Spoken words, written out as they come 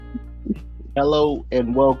Hello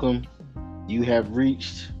and welcome. You have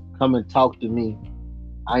reached Come and Talk to Me.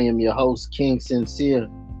 I am your host, King Sincere.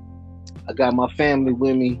 I got my family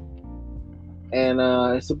with me, and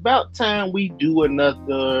it's about time we do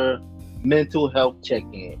another mental health check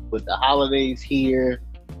in. With the holidays here,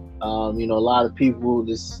 a lot of people,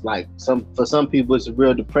 this like some people, it's a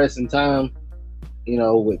real depressing time.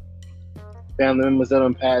 With family members that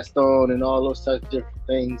have passed on and all those such different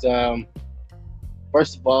things.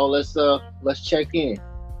 First of all, let's check in.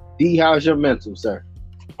 D, how's your mental, sir?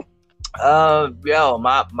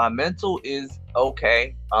 My mental is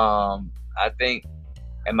okay. I think,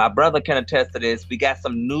 and my brother can attest to this. We got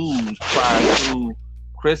some news prior to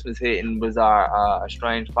Christmas hitting. Was our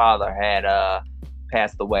estranged father had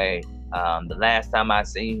passed away. The last time I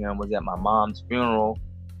seen him was at my mom's funeral.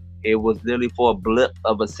 It was literally for a blip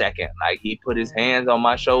of a second. Like he put his hands on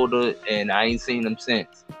my shoulder, and I ain't seen him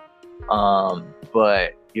since.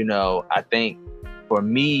 But I think for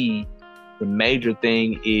me, the major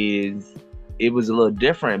thing is it was a little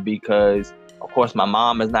different because, of course, my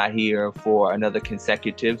mom is not here for another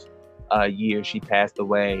consecutive year. She passed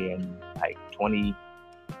away in like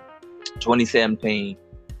 2017.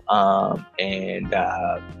 And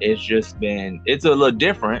it's a little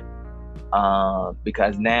different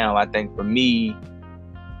because now I think for me,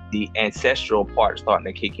 the ancestral part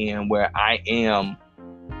starting to kick in where I am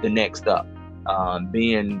the next up.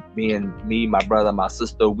 Being me, my brother, my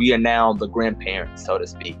sister, we are now the grandparents, so to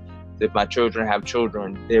speak. If my children have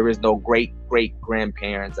children, there is no great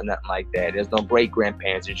grandparents or nothing like that. There's no great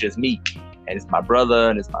grandparents. It's just me, and it's my brother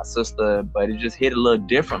and it's my sister. But it just hit a little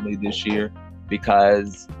differently this year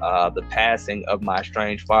because the passing of my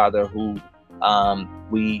estranged father, who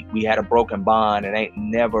we had a broken bond and ain't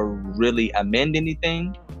never really amend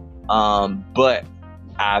anything. But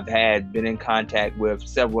I've been in contact with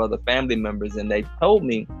several other family members, and they told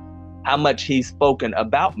me how much he's spoken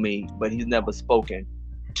about me, but he's never spoken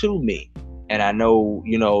to me. And I know,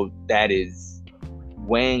 that is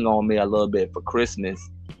weighing on me a little bit for Christmas.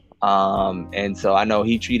 And so I know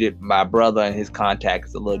he treated my brother and his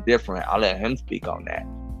contacts a little different. I'll let him speak on that.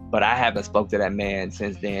 But I haven't spoke to that man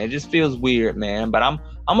since then. It just feels weird, man. But I'm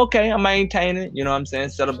okay. I'm maintaining, you know what I'm saying?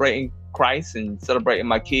 Celebrating Christ and celebrating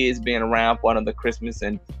my kids being around for another Christmas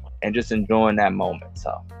and just enjoying that moment.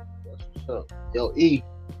 So Yo, E,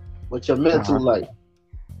 what's your mental Uh-huh. like?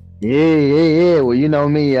 Yeah. Well, you know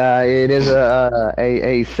me. It is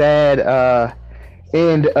a sad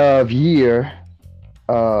end of year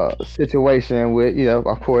situation with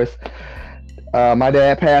of course, my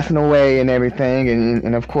dad passing away and everything,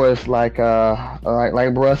 and of course, like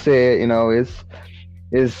bruh said,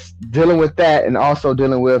 it's dealing with that and also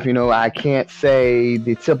dealing with I can't say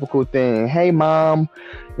the typical thing. Hey, mom,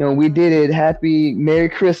 we did it. Happy Merry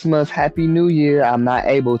Christmas, Happy New Year. I'm not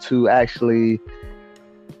able to actually.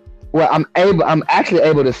 Well, I'm actually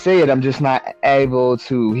able to say it. I'm just not able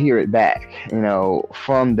to hear it back.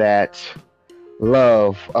 From that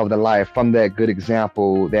love of the life, from that good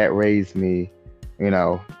example that raised me. You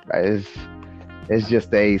know, it's it's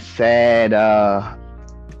just a sad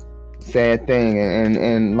thing,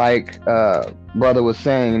 and like brother was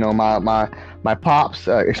saying, my pops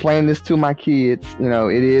explained this to my kids.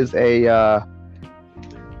 It is a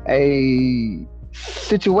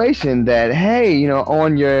situation that, hey,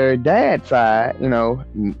 on your dad's side,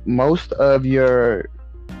 most of your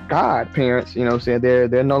godparents, said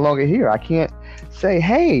they're no longer here. I can't say,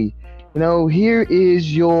 hey, here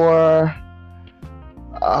is your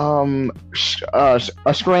a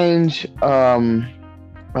strange grandfather.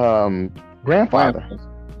 Grandpa.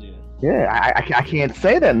 Yeah. Yeah, I can't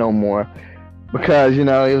say that no more because it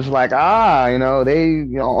was like,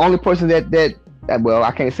 they, only person that, well,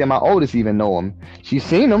 I can't say my oldest even know him. She's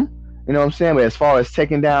seen him, what I'm saying, but as far as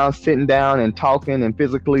taking down, sitting down and talking and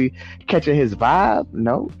physically catching his vibe,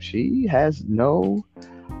 no, she has no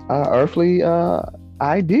earthly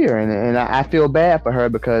idea, and I feel bad for her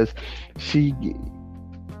because she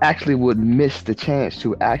actually would miss the chance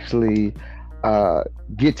to actually uh,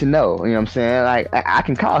 get to know. You know what I'm saying? Like I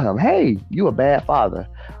can call him, hey, you a bad father,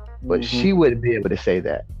 but Hmm. she wouldn't be able to say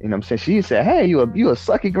that. You know what I'm saying? She said, hey, you a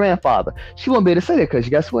sucky grandfather. She wouldn't be able to say that because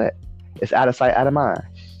guess what? It's out of sight, out of mind.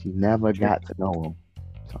 She never True. got to know him.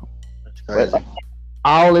 So, That's but crazy.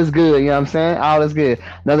 all is good. You know what I'm saying? All is good.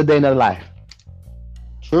 Another day, another life.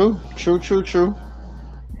 True. True. True. True.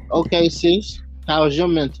 Okay, sis. How's your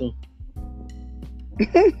mental?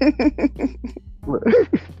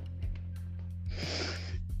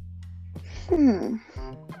 Hmm.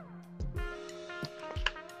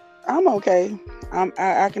 I'm okay.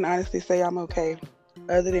 I can honestly say I'm okay.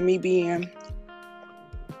 Other than me being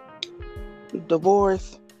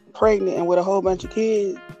divorced, pregnant and with a whole bunch of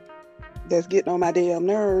kids that's getting on my damn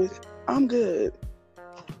nerves, I'm good.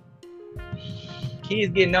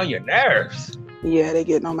 Kids getting on your nerves. Yeah, they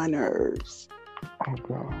getting on my nerves. Oh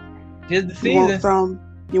God. Tis the You season. want some?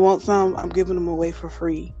 You want some? I'm giving them away for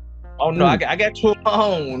free. Oh no, I got two of my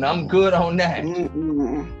own. I'm good on that.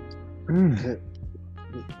 Mm-mm.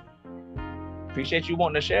 Appreciate you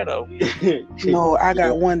wanting to share though. No, I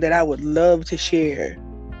got one that I would love to share.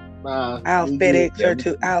 I'll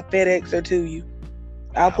FedEx her to you.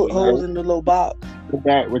 I'll put holes in the little box.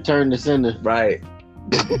 Back, return to sender. Right.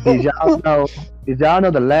 Did y'all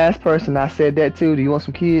know the last person I said that to? Do you want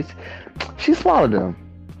some kids? She swallowed them.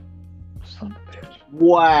 Son of a bitch.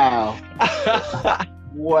 Wow.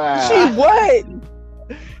 Wow. She what?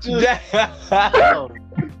 Oh, yeah.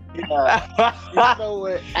 You know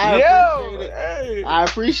what? I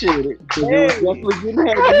appreciate it. 'Cause it was definitely getting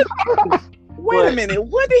heavy. Wait a minute.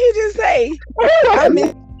 What did he just say? I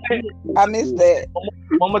missed that.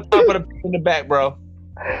 One more time for the in the back, bro.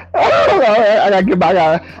 I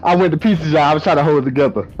went to pieces, y'all. I was trying to hold it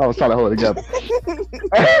together.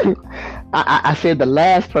 I said the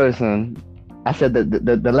last person. I said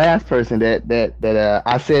the last person that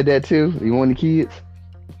I said that to. You want the kids?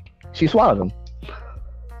 She swallowed them.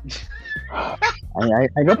 I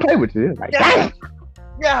ain't gonna play with you. Like,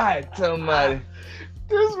 God, somebody.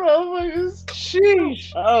 This motherfucker's.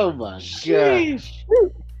 Sheesh. Oh my Sheesh.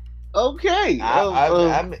 God. Okay.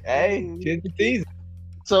 Hey, tis the season.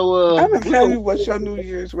 So I'm gonna tell you what your New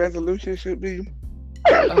Year's resolution should be.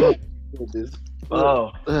 Oh,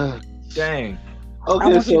 dang. I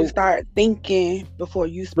Okay, want so you to start thinking before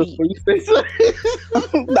you speak. before you say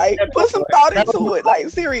something, Like, put some thought into it. Like,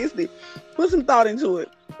 seriously, put some thought into it.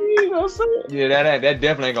 you know what I'm saying? Yeah, that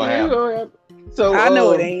definitely ain't gonna happen. So I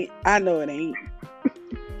know it ain't. I know it ain't.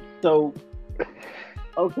 So,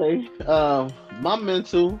 okay, my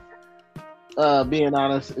mental, being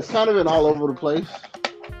honest, it's kind of been all over the place.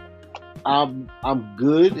 I'm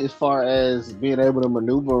good as far as being able to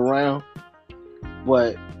maneuver around,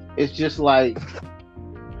 but it's just like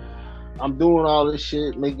I'm doing all this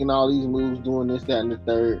shit, making all these moves, doing this, that, and the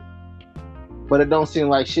third, but it don't seem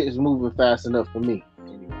like shit is moving fast enough for me.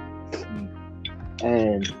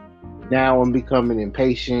 And now I'm becoming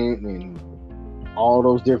impatient and all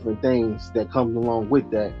those different things that come along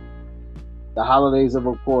with that. The holidays, of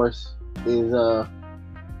course, is a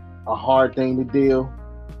hard thing to deal,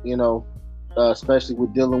 you know, especially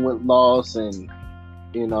with dealing with loss, and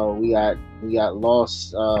you know, we got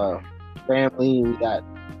lost family, we got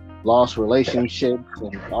lost relationships,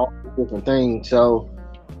 and all different things. So,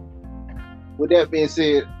 with that being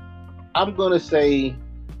said, I'm gonna say,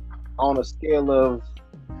 on a scale of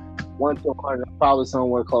 1 to 100, I'm probably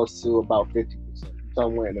somewhere close to about 50%.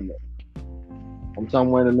 Somewhere in the middle. I'm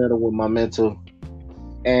somewhere in the middle with my mental,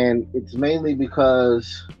 and it's mainly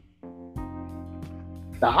because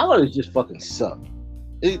the holidays just fucking suck.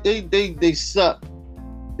 They suck.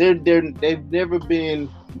 They've never been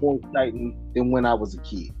more exciting than when I was a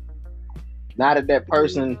kid. Now that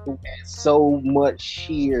person who had so much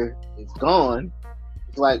cheer is gone,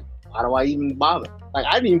 it's like, why do I even bother? Like,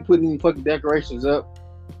 I didn't even put any fucking decorations up.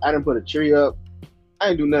 I didn't put a tree up. I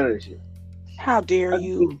didn't do none of this shit. How dare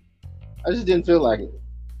you? I just didn't feel like it.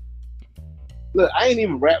 Look, I ain't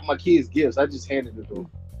even wrap my kids' gifts. I just handed it to them.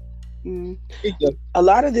 A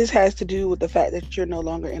lot of this has to do with the fact that you're no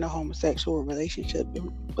longer in a homosexual relationship.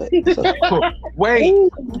 But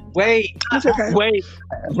Wait. It's okay. Wait.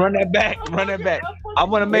 Run that back. I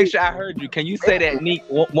want to make sure I heard you. Can you say that, Neek,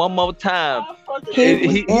 one more time? He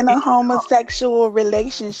was in a homosexual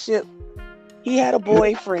relationship. He had a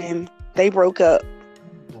boyfriend. They broke up.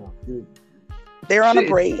 They're on a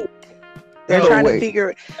break. They're trying to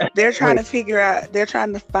figure. They're trying to figure out. They're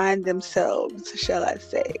trying to find themselves. Shall I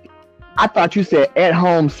say? I thought you said at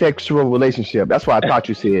home sexual relationship. That's what I thought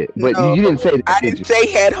you said, but No, you didn't say that. I didn't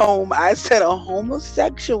say at home. I said a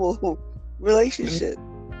homosexual relationship.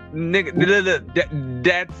 Nigga,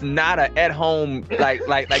 that's not a at home like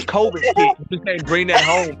COVID shit. You just can't bring that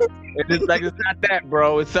home. It's not that,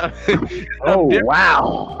 bro. It's something. Oh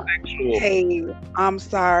wow. Sexual. Hey, I'm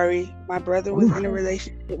sorry. My brother was in a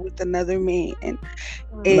relationship with another man,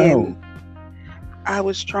 and I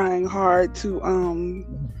was trying hard to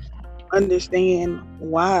understand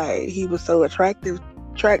why he was so attracted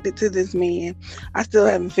to this man. I still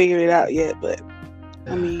haven't figured it out yet, but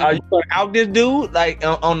I mean, are you gonna out this dude like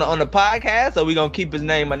on the podcast, or we gonna keep his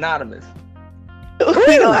name anonymous?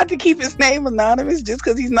 we don't have to keep his name anonymous just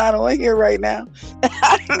because he's not on here right now.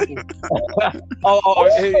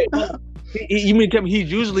 You mean tell me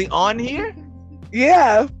he's usually on here?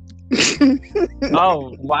 Yeah.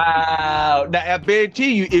 Oh wow! Now I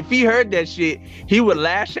guarantee you, if he heard that shit, he would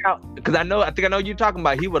lash out. Because I think I know you're talking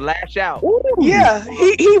about. He would lash out. Ooh. Yeah,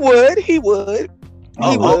 he would. He would.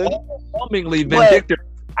 Overwhelmingly vindictive.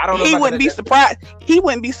 I don't know. He wouldn't be surprised. He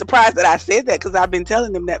wouldn't be surprised that I said that because I've been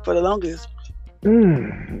telling him that for the longest.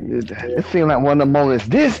 It seemed like one of the moments.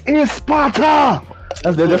 This is Sparta.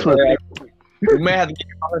 That's what. We may have to get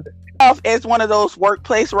off as one of those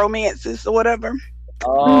workplace romances or whatever.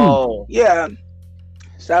 Oh, yeah.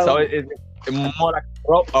 So it's more like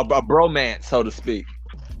a bromance, so to speak.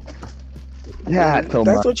 Yeah,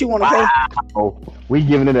 that's what you want to say. We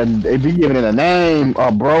giving it a name,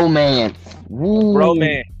 a bromance. Woo.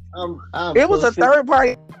 Bromance. It was a third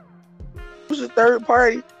party.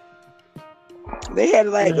 They had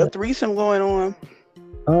like a threesome going on.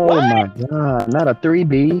 Oh my god, not a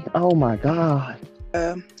 3B. Oh my god.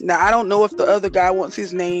 Now I don't know if the other guy wants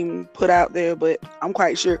his name put out there, but I'm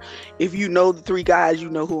quite sure if you know the three guys, you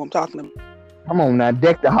know who I'm talking about. Come on now,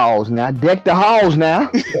 deck the halls now.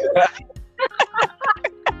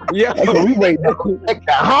 Yeah, we wait to deck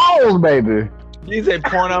the halls, baby. He said,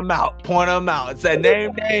 point them out. It said,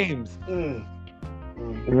 name names.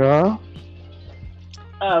 Yeah.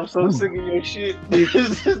 I'm so sick of your shit.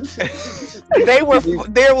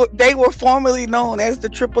 They were formerly known as the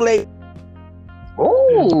AAA.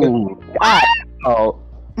 Oh. Oh.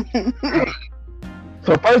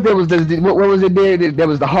 So first there was what was it there? There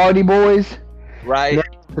was the Hardy Boys, right?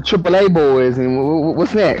 The AAA boys, and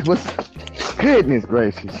what's next? Goodness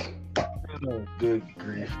gracious! Oh, good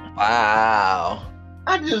grief! Wow.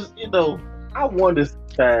 I just, I wonder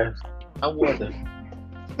sometimes. I wonder.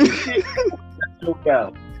 Look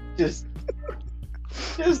out! Just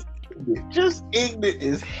ignorant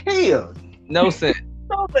as hell. No sense.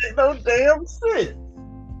 Don't make no damn sense.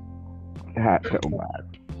 God, oh my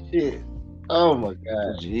shit! Oh my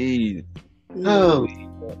god! Jeez. Oh,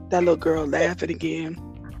 that little girl laughing again.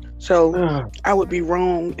 So I would be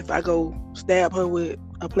wrong if I go stab her with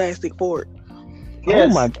a plastic fork.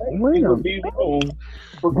 Yes, oh my god! You would be wrong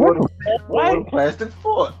for going to stab her with a plastic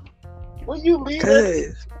fork. When you leave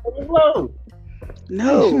that alone.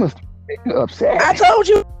 No. She must be upset. I told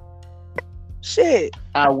you. Shit.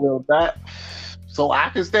 I will not. So I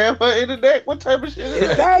can stab her in the neck. What type of shit is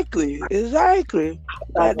that? Exactly.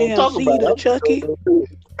 Goddamn Cedar, Chucky.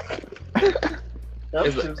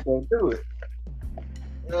 I'm just gonna do it.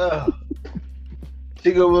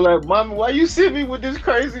 She gonna be like, "Mommy, why you send me with this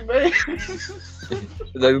crazy man?"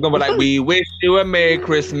 They're gonna be like, "We wish you a Merry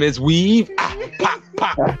Christmas. Weave,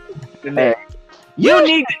 pop. You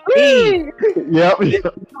need to eat." Yep.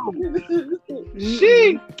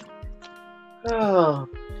 She. Oh.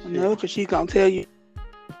 No, because she's gonna tell you.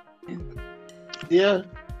 Yeah,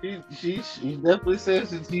 she definitely says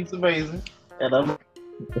that she's amazing, and I'm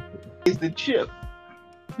the chip.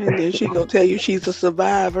 And then she gonna tell you she's a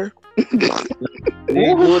survivor.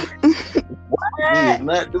 What?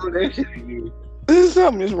 Not doing that shit again.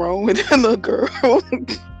 Something is wrong with that little girl.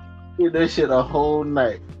 Did that shit a whole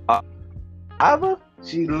night. Ava?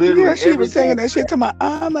 She literally. Yeah, she was saying that shit to my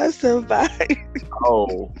I'm a survivor.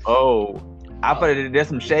 Oh. I thought there's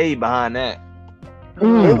some shade behind that.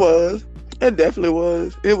 It was. It definitely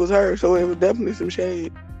was. It was her, so it was definitely some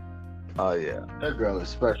shade. Oh yeah. That girl is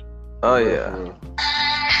special. Oh yeah.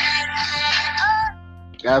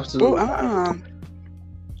 Absolutely.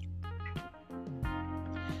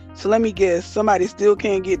 So let me guess. Somebody still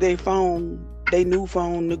can't get their new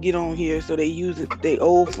phone to get on here, so they use their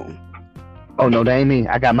old phone. Oh no, that ain't me.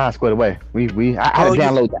 I got mine squared away. I had to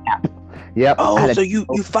download the app. Yep. Oh, so you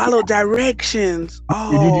follow directions.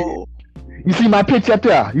 Oh. You see my picture up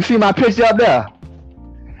there?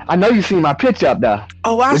 I know you see my picture up there.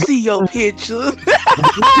 Oh, I see your picture.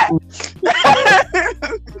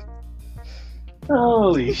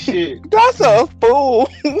 Holy shit. That's a fool.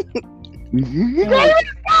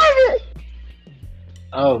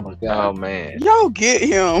 Oh my god. Oh man. Y'all get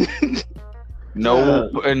him. No,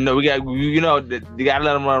 we got you gotta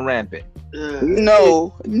let him run rampant.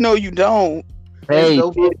 No, you don't. Hey,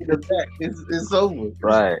 it's over.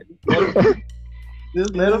 Right.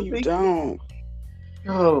 Just let him you think. Don't.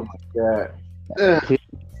 Oh my god.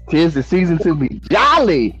 Tis the season to be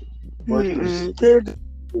jolly. They're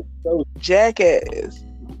jackass.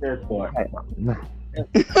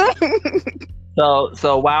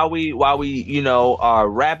 So while we are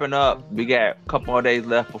wrapping up, we got a couple more days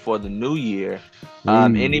left before the new year.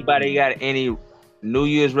 Anybody got any New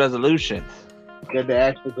Year's resolutions that they're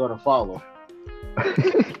actually going to follow?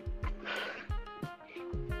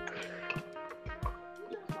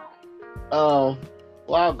 Well,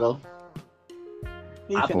 I'll go.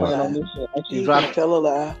 He can tell a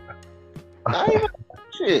lie. I ain't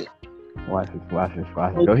shit. Watch this.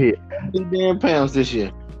 Go ahead. 10 damn pounds this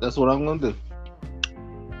year. That's what I'm gonna do.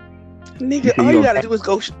 Nigga, all you gotta do is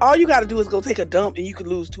go. All you gotta do is go take a dump, and you could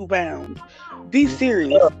lose 2 pounds. Be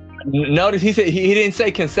serious. Notice he said he didn't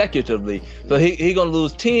say consecutively, so he gonna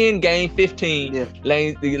lose 10, gain 15,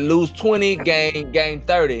 lose 20, gain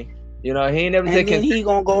 30. You know, he ain't never said. And then he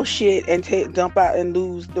gonna go shit and dump out and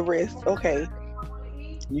lose the rest. Okay.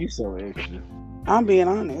 You so extra. I'm being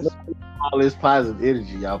honest. All this positive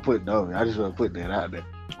energy y'all putting on me. I just want to put that out there.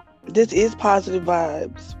 This is positive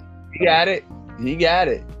vibes. He got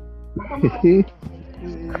it.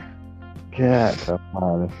 God, so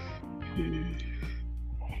funny.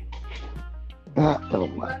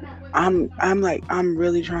 I'm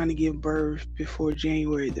really trying to give birth before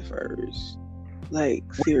January the 1st. Like,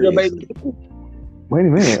 seriously. Wait a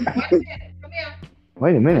minute.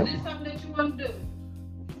 Wait a minute. Is this something that you want to do?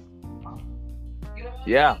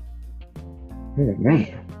 Yeah. Wait a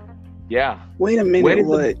minute. Yeah. Wait a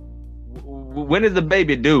minute. When is the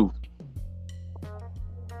baby due?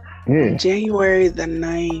 Yeah. January the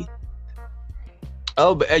 9th.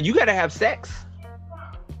 Oh, but you gotta have sex.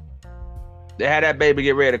 They had that baby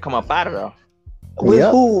get ready to come up out of there. With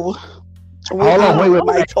who? Hold on, wait.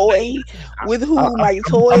 My toy? With who? My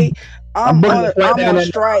toy? I'm on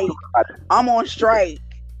strike. I'm on strike.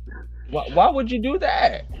 Why would you do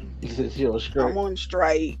that? I'm on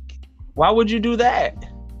strike. Why would you do that?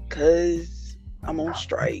 Cause I'm on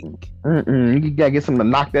strike. You gotta get something to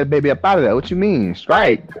knock that baby up out of there. What you mean?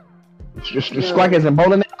 Strike? Strike isn't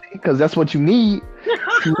bowling alley, because that's what you need.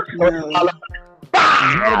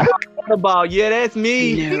 The ball. Yeah, that's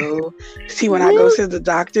me. No. See, when I go to the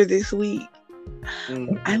doctor this week,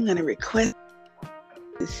 I'm gonna request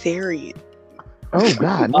cesarean. Oh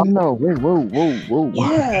God, no! Whoa!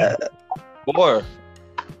 Yeah. Boy.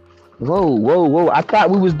 Whoa! I thought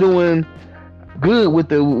we was doing good with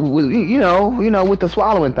the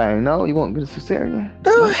swallowing thing. No, you won't get a cesarean.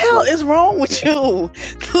 The hell is wrong with you?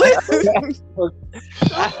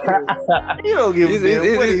 You don't give a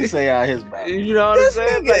damn what he say out his mouth. You know what I'm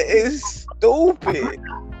saying? Nigga is stupid.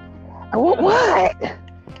 What?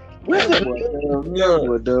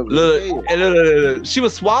 Look, she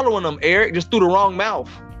was swallowing them, Eric, just through the wrong mouth.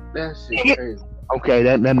 That shit crazy. Okay,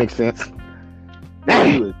 that makes sense.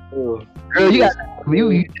 Girl, you got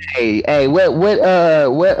you. Hey, what's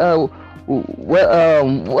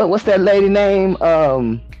that lady name? I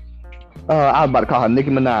was about to call her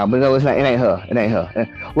Nicki Minaj, but no, it ain't her.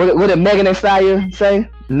 What did Megan Thee Stallion say?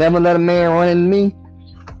 Never let a man run into me.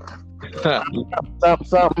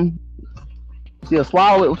 something. She'll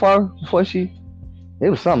swallow it before she. It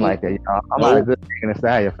was something like that, y'all. I'm not a good Megan Thee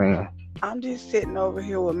Stallion fan. I'm just sitting over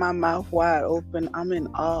here with my mouth wide open. I'm in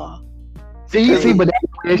awe. See, but that's the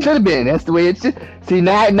way it should have been. That's the way it should. See,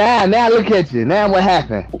 now look at you. Now what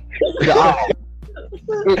happened?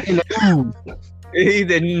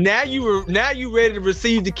 Now you ready to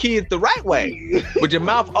receive the kids the right way with your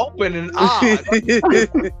mouth open and you're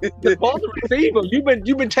supposed to receive them.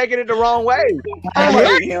 You've been taking it the wrong way. I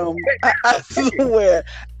hate him. I swear,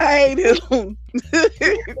 I hate him.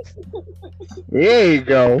 There you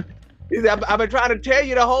go. I've been trying to tell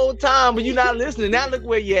you the whole time, but you're not listening. Now look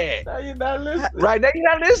where you at. Now you're not listening. Right now you're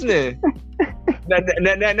not listening.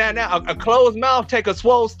 Now, a closed mouth take a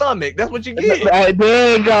swole stomach. That's what you get. Hey,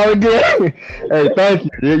 there you go. Hey, thank you.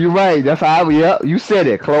 Yeah, you're right. That's how you said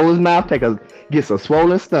it. Closed mouth gets a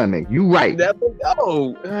swollen stomach. You right. That's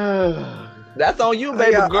on you,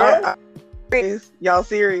 baby girl. Y'all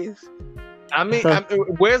serious? I mean,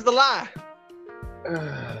 where's the lie?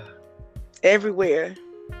 Everywhere.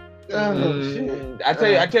 Shit. I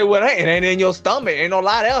tell you what, it ain't in your stomach. Ain't no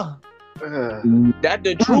lie there. That's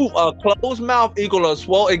the truth. A closed mouth equal a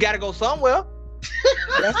swole. It gotta go somewhere.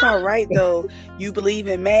 That's all right though. You believe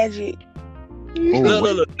in magic?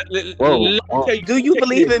 Look. Do you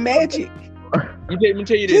believe in magic? Let me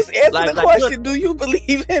tell you this. Just answer the question. Do you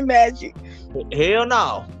believe in magic? Hell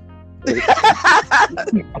no.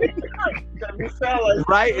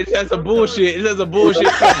 Right? It's just a bullshit.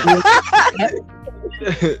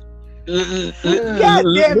 God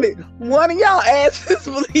damn it! One of y'all asses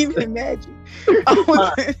believe in magic.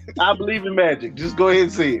 I believe in magic. Just go ahead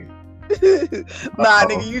and say it. Nah,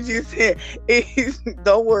 nigga, you just said.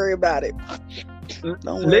 Don't worry about it.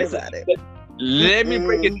 Don't worry about it. Let me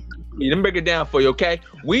break it down for you, okay?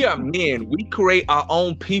 We are men. We create our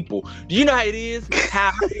own people. Do you know how it is? How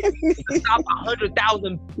to stop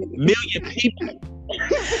 100,000 million people?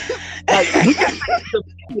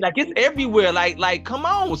 Like it's everywhere. Like come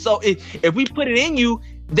on. So if we put it in you,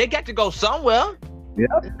 they got to go somewhere. Yeah.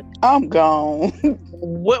 I'm gone.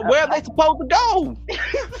 Where are they supposed to go?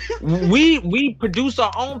 we produce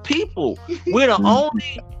our own people. We're the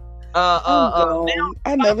only.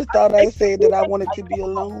 I never thought I said that I wanted to be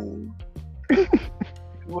alone.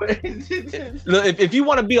 Look, if you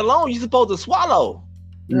want to be alone, you're supposed to swallow.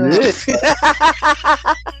 Yeah.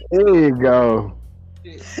 There you go.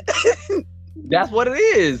 That's what it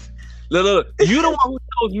is. Look, you the one who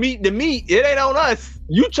chose meat to meat. It ain't on us.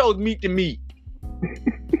 You chose meat to meat.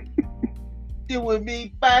 It would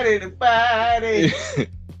be body to body.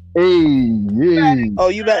 Hey. Oh,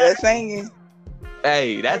 you back there singing?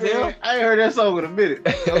 Hey, that's him. I ain't heard that song in a minute.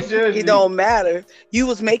 It don't matter. You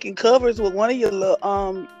was making covers with one of your little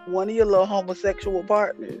homosexual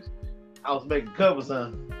partners. I was making covers,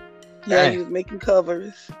 huh? Yeah, you was making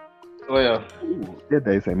covers. Well, Did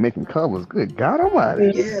they say making covers? Good God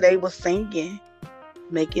Almighty! Yeah, they was singing,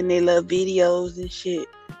 making their little videos and shit.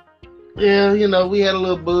 yeah, you know, we had a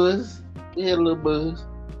little buzz.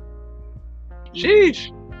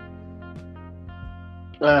 Sheesh.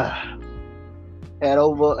 Had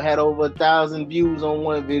over 1,000 views on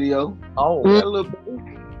one video. Oh, Had a little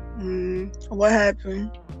What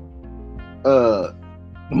happened?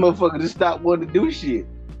 motherfucker just stopped wanting to do shit.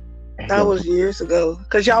 That was years ago.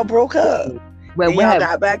 Cause y'all broke up. Well, And y'all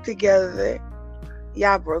got back together.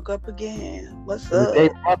 Y'all broke up again. What's up?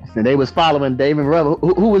 David Ruffin. They was following David Ruffin.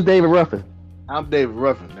 Who was David Ruffin? I'm David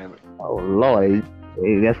Ruffin, damn it. Oh Lord,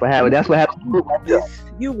 hey, that's what happened. That's what happened.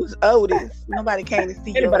 You was Otis. Nobody came to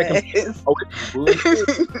see your ass.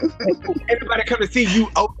 everybody come to see you.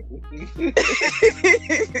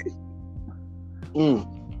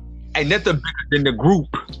 Ain't nothing bigger than the group.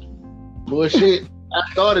 Bullshit. I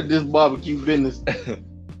started this barbecue business.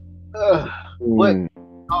 But in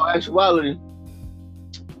actuality,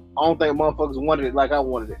 I don't think motherfuckers wanted it like I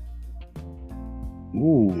wanted it.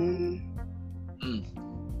 Ooh.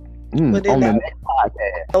 But then On the that next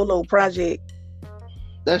podcast. solo project.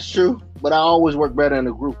 That's true, but I always work better in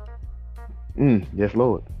a group. Yes,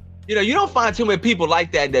 Lord. You know, you don't find too many people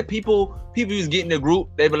like that. That people who's getting in a group,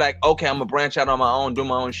 they be like, okay, I'm gonna branch out on my own, do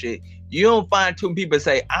my own shit. You don't find too many people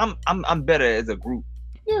say, I'm better as a group.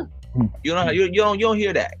 Yeah. You know, you don't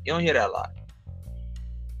hear that. You don't hear that a lot.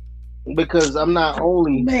 Because I'm not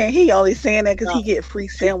only Man, he only saying that because he get free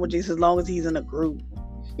sandwiches as long as he's in a group.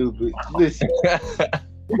 stupid. Listen, listen.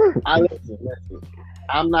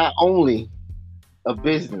 I'm not only a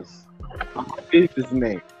business. I'm a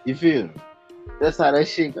businessman. You feel me? That's how that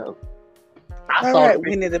shit goes. All right,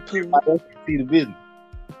 Winnie the Pooh. I don't see the business.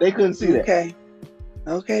 They couldn't see that.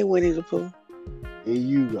 Okay, Winnie the Pooh. Here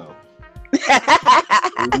you go.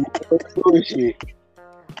 Bullshit.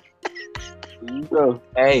 Here you go.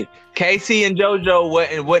 Hey, Casey and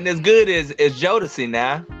JoJo wasn't as good as Jodeci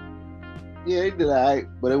now. Yeah, they did alright,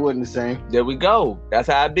 but it wasn't the same. There we go. That's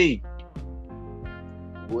how it be.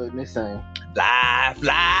 It wasn't the same. Live.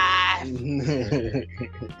 That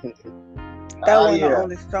wasn't the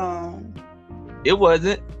only song. It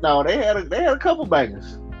wasn't. No, they had a couple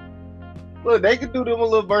bangers. Look, they could do them a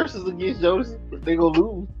little verses against Jodeci, but they gonna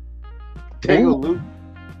lose.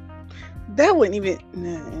 That wouldn't even.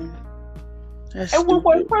 Nah. That's And what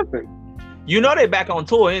was perfect? You know they back on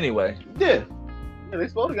tour anyway. Yeah, they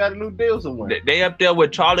supposed to got a new deal somewhere. They up there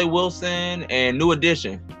with Charlie Wilson and New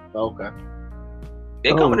Edition. Okay.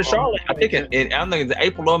 They coming to Charlotte. I think it's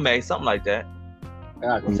April or May, something like that.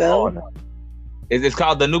 It's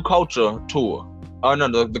called the New Culture Tour. Oh no,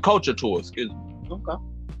 the Culture Tour. Excuse me. Okay.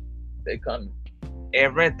 They coming.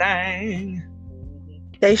 Everything.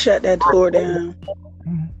 They shut that tour down.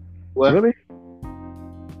 What? Really?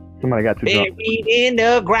 Somebody got too drunk. Buried in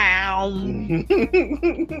the ground.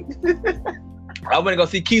 I went to go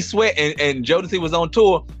see Keith Sweat and Jodeci was on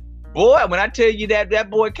tour. Boy, when I tell you that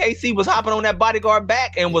boy KC was hopping on that bodyguard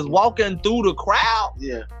back and was walking through the crowd.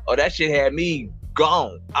 Yeah. Oh, that shit had me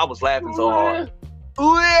gone. I was laughing so hard.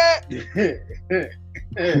 Ooh, yeah.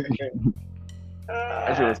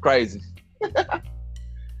 That shit was crazy.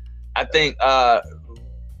 I think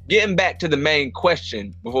getting back to the main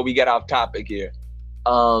question before we get off topic here.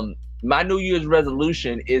 My New Year's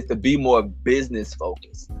resolution is to be more business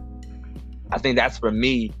focused. I think that's for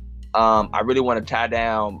me. I really want to tie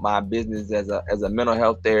down my business as a mental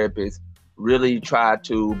health therapist. Really try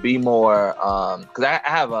to be more because I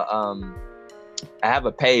have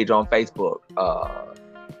a page on Facebook,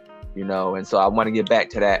 and so I want to get back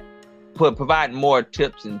to that, providing more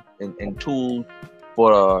tips and tools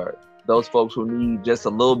for those folks who need just a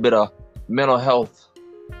little bit of mental health.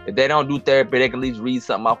 If they don't do therapy, they can at least read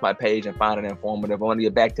something off my page and find it informative. I want to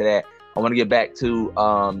get back to that. I want to get back to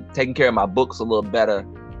taking care of my books a little better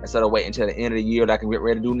instead of waiting until the end of the year that I can get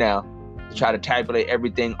ready to do now. try to tabulate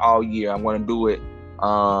everything all year. I'm going to do it,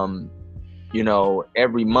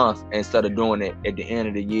 every month instead of doing it at the end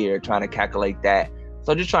of the year, trying to calculate that.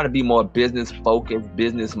 So just trying to be more business focused,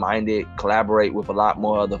 business minded, collaborate with a lot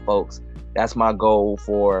more other folks. That's my goal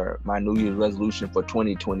for my New Year's resolution for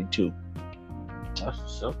 2022. That's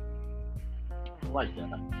what's up. I like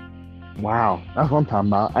that. Wow, that's what I'm talking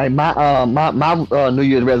about. Hey, my New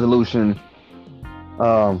Year's resolution.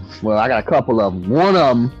 Well, I got a couple of them. One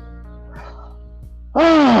of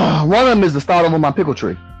them is to start over my pickle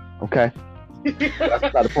tree. Okay,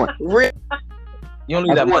 that's not the point. You don't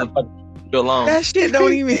leave that motherfucker alone. That shit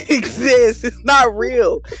don't even exist. It's not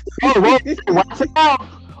real. Oh, watch it out.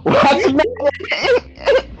 Watch it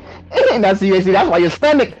out. Now, see, that's why your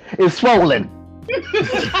stomach is swollen.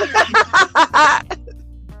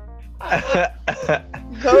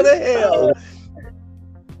 Go to hell.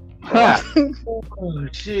 Oh,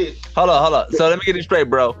 shit. Hold on. So let me get it straight,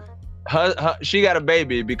 bro. She got a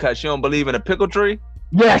baby because she don't believe in a pickle tree?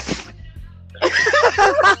 Yes.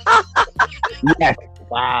 Yes.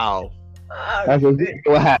 Wow. That's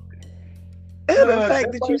what happened. And the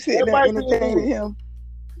fact that you sitting there entertaining him.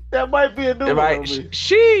 That might be a new one.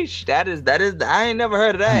 Sheesh. That is. I ain't never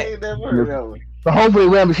heard of that. I ain't never heard of that one. So hopefully,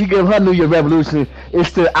 when she give her New Year's resolution,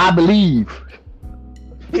 it's to I believe.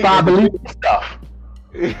 Start believing stuff.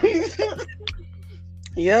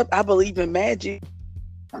 Yep, I believe in magic.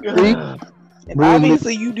 See? And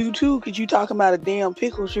obviously you do too, because you talking about a damn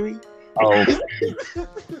pickle tree. Oh.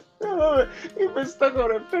 You've been stuck on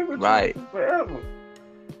that pickle Right. tree forever.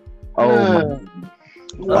 Oh.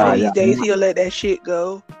 One of these days he'll let that shit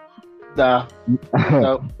go. Nah.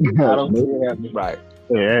 No, I don't see it happening. Right.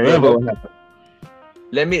 Yeah.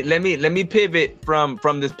 Let me pivot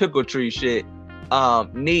from this pickle tree shit.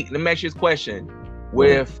 Neek, let me ask you this question.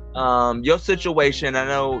 With your situation, I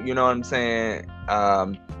know, you know what I'm saying,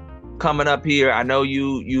 coming up here, I know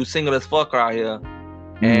you single as fuck out here,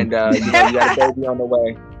 and you got a baby on the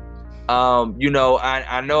way.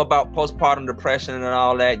 I know about postpartum depression and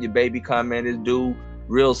all that. Your baby coming is due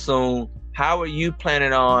real soon. How are you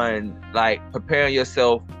planning on preparing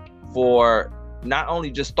yourself for not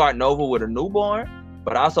only just starting over with a newborn,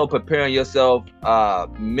 but also preparing yourself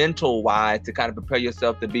mental wise to kind of prepare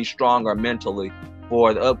yourself to be stronger mentally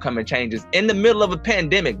for the upcoming changes in the middle of a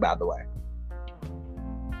pandemic, by the way?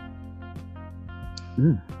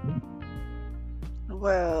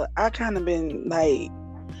 Well, I kind of been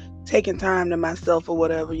taking time to myself or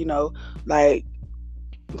whatever,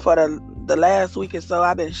 for the last week or so.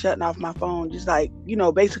 I've been shutting off my phone, just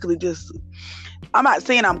basically just, I'm not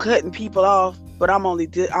saying I'm cutting people off, but I'm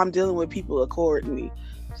dealing with people accordingly.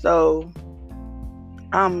 So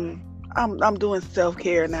I'm doing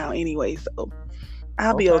self-care now anyway, so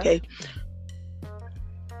I'll be okay.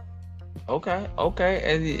 Okay.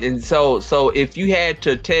 And so if you had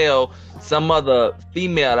to tell some other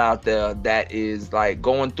female out there that is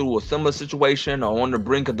going through a similar situation or on the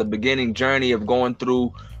brink of the beginning journey of going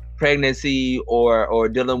through pregnancy or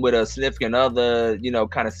dealing with a significant other,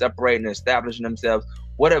 kind of separating and establishing themselves,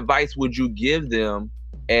 what advice would you give them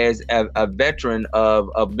as a veteran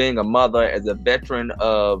of being a mother, as a veteran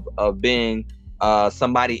of being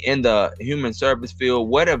somebody in the human service field?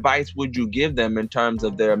 What advice would you give them in terms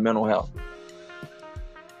of their mental health?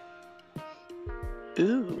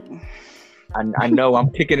 Ooh. I know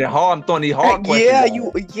I'm kicking it hard. I'm throwing these hard questions.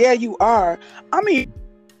 You are. I mean,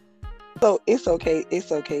 so it's okay.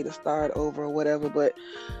 It's okay to start over or whatever. But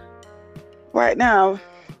right now,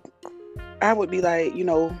 I would be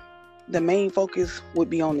the main focus would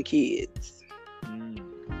be on the kids.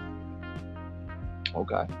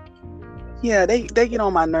 Okay. Yeah, they get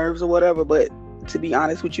on my nerves or whatever, but to be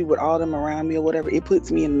honest with you, with all them around me or whatever, it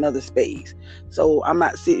puts me in another space. So I'm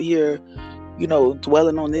not sitting here,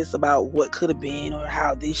 dwelling on this about what could have been or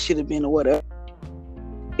how this should have been or whatever.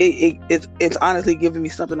 It's honestly giving me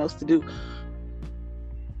something else to do.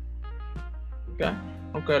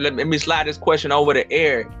 Okay. Let me slide this question over to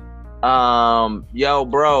Eric. Yo,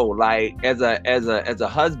 bro, as a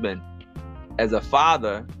husband, as a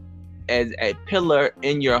father, as a pillar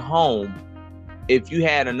in your home, if you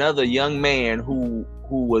had another young man who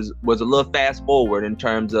was a little fast forward in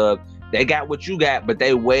terms of they got what you got, but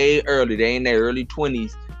they way early, they in their early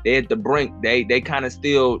 20s, they at the brink, they kind of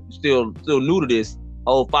still new to this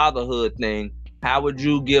whole fatherhood thing, how would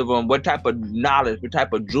you give them, what type of knowledge, what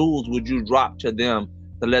type of jewels would you drop to them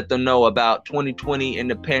to let them know about 2020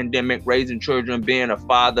 and the pandemic, raising children, being a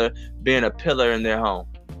father, being a pillar in their home?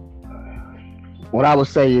 What I would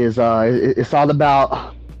say is it's all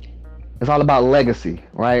about legacy,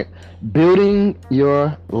 right? Building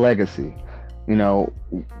your legacy.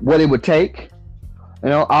 What it would take, You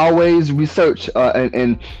know, always research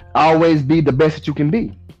and always be the best that you can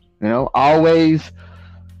be. You know, always.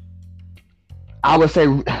 I would say,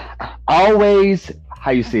 always.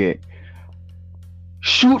 How you say it?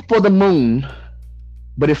 Shoot for the moon,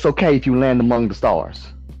 but it's okay if you land among the stars.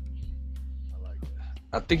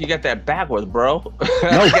 I think you got that backwards, bro.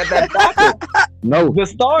 No. You got that backwards. No, The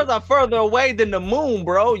stars are further away than the moon,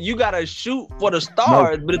 bro. You gotta shoot for the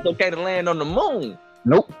stars, but it's okay to land on the moon.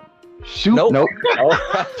 nope. Shoot, Nope. nope.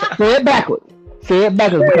 Say it backwards. Say it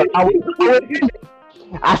backwards because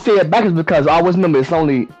I say it backwards because I always remember it's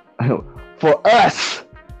only for us,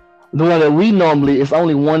 the one that we normally, it's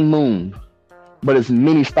only one moon, but it's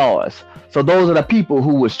many stars. So those are the people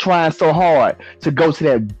who was trying so hard to go to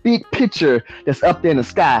that big picture that's up there in the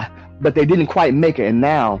sky, but they didn't quite make it. And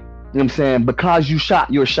now, you know what I'm saying, because you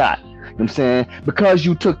shot your shot, you know what I'm saying, because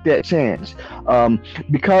you took that chance,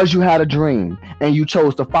 because you had a dream and you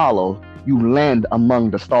chose to follow, you land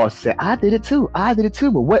among the stars. Say, I did it too,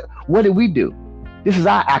 but what did we do? This is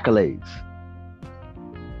our accolades.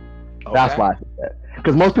 That's why I said that.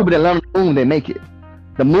 Because most people that land on the moon, they make it.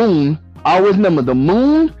 The moon, always remember, the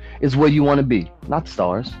moon is where you want to be, not the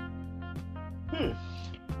stars.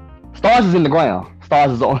 Stars is in the ground.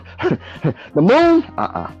 Stars is on the moon.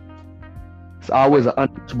 It's always an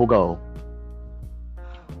untouchable goal.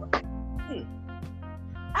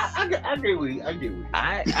 I get with you. I get with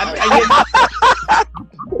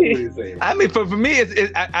you. I mean, for me,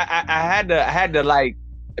 I had to like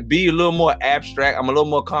be a little more abstract. I'm a little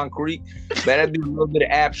more concrete, but that'd be a little bit of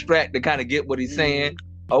abstract to kind of get what he's saying.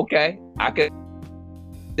 Okay, I could.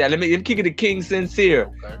 Yeah, let me kick it to King Sincere.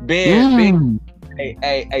 Being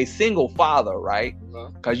a single father, right?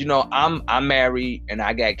 Because you know I'm married and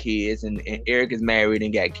I got kids, and Eric is married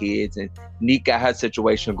and got kids, and Neek got her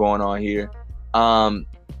situation going on here.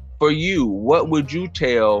 For you, what would you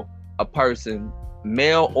tell a person,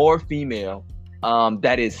 male or female,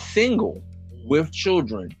 that is single with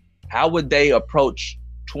children? How would they approach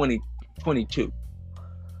 2022?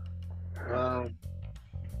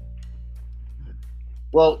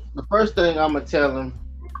 Well, the first thing I'm gonna tell them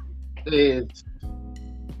is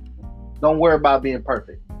don't worry about being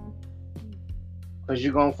perfect, because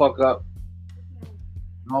you're gonna fuck up, you're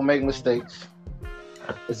gonna make mistakes.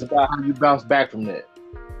 It's about how you bounce back from that.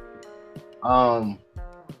 I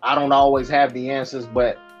don't always have the answers,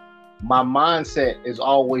 but my mindset is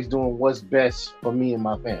always doing what's best for me and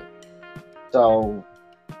my family. So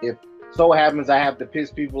if so happens I have to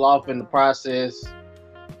piss people off in the process,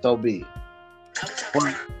 so be it.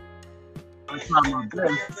 But I try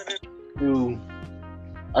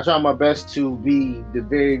my best to be the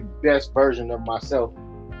very best version of myself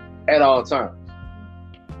at all times.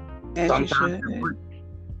 Sometimes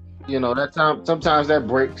sometimes that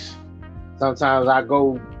breaks. Sometimes I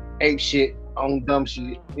go ape shit on dumb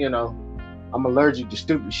shit. You know, I'm allergic to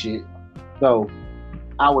stupid shit. So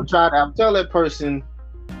I would tell that person,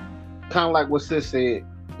 kind of like what Sis said,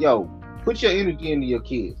 yo, put your energy into your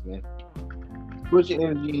kids, man. Put your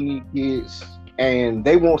energy in your kids, and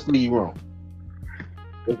they won't see you wrong.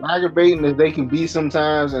 As aggravating as they can be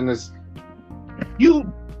sometimes, and it's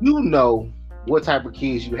you know what type of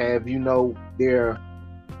kids you have. You know their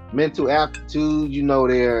mental aptitude. You know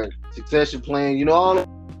their succession plan. You know all of,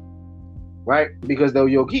 right? Because they're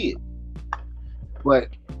your kid. But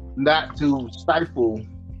not to stifle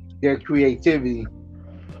their creativity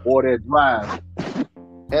or their drive.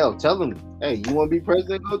 Hell, tell them, hey, you want to be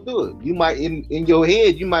president? Go do it. You might, in your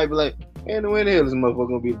head, you might be like, man, when the hell is this motherfucker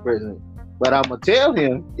gonna be the president? But I'm gonna tell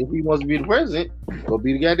him, if he wants to be the president, go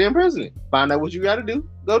be the goddamn president. Find out what you gotta do,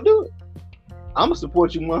 go do it. I'm gonna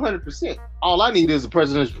support you 100%. All I need is a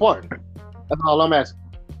presidential pardon. That's all I'm asking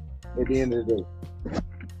at the end of the day.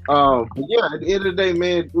 But yeah, at the end of the day,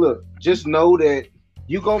 man, look, just know that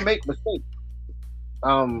you gonna make mistakes.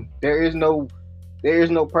 There is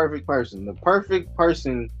no perfect person. The perfect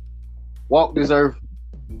person walked this earth,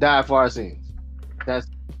 died for our sins. That's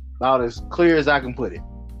about as clear as I can put it.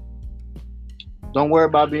 Don't worry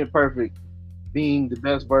about being perfect. Being the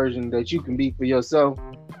best version that you can be for yourself.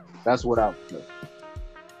 That's what I would say.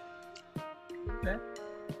 Okay.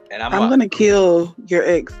 And I'm gonna kill your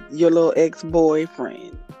little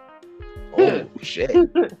ex-boyfriend. Oh shit!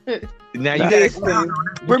 Now you gotta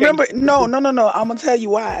remember. No. I'm gonna tell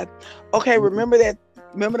you why. Okay, remember that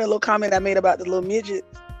little comment I made about the little midgets?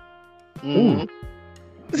 Mm-hmm.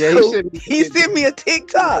 Yeah, he sent me a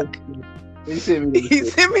TikTok. He sent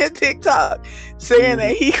me a TikTok saying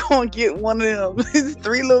that he gonna get one of them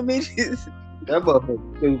 3 little midgets. That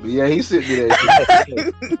motherfucker stupid. Yeah, he sent me that.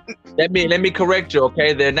 Let me correct you,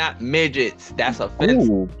 okay? They're not midgets. That's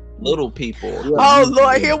offensive. little people. Yeah. Oh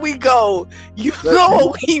Lord, here we go. You know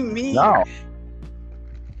what we mean? No.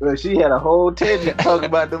 Well, she had a whole tangent talking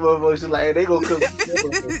about the motherfuckers. She's like, they gonna come.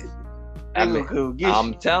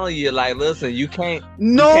 I'm telling you, like, listen, you can't.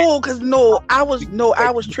 No, cause I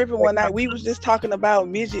was tripping one night. We was just talking about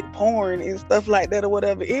midget porn and stuff like that or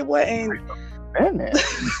whatever. It wasn't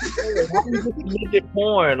midget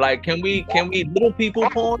porn. Like, can we little people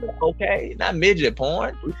porn? Okay, not midget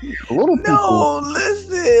porn. Little people. No,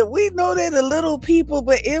 listen, we know they're the little people,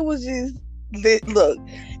 but it was just look.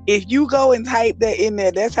 If you go and type that in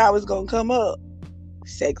there, that's how it's gonna come up.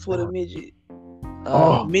 Sex with a midget.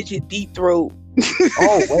 Midget deep throat.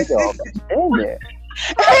 Oh, wait a minute.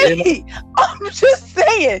 Hey, I'm just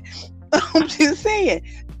saying.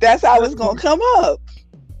 That's how it's gonna come up.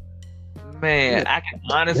 Man, I can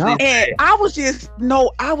honestly And say, I was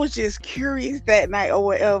just curious that night or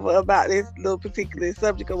whatever about this little particular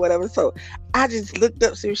subject or whatever. So I just looked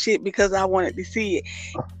up some shit because I wanted to see it.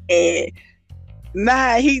 And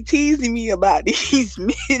nah, he teasing me about these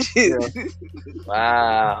midgets. Yeah.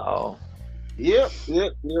 wow. Yep.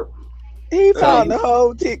 He found the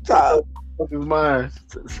whole TikTok. Fuck his mind.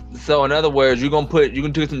 So in other words, you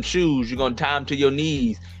can take some shoes, you're gonna tie them to your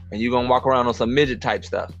knees, and you're gonna walk around on some midget type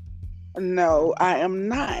stuff. No, I am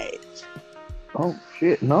not. Oh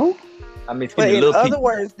shit, no. I mean, But in little other people.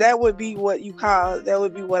 words, that would be what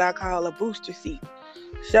I call a booster seat.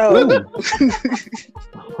 So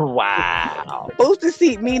Wow. booster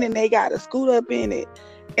seat meaning they got to scoot up in it.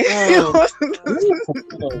 Oh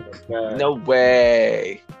God. No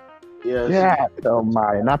way. Yeah. Yeah,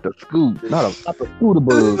 almighty, not the scoop, not the scooter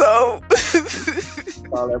bug. So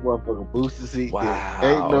All that motherfucker booster seat. Wow.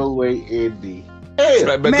 Ain't no way in the.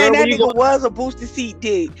 But man, girl, that when you nigga go- was a booster seat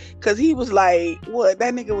dick, cause he was like, what?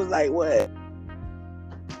 That nigga was like, what?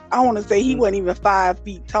 I want to say he wasn't even 5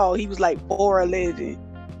 feet tall. He was like 4'11".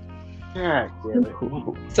 God damn it.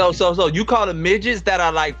 So you call them midgets that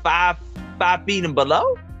are like 5 feet and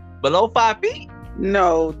below 5 feet?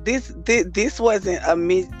 No, this wasn't a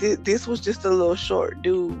mid. This was just a little short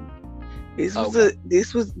dude. This was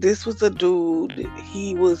a dude.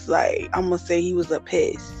 He was like, I'm gonna say he was a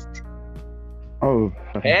pest. Oh,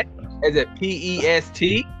 Pest? Is it PEST?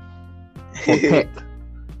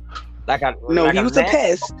 Like a No, like he was a rat?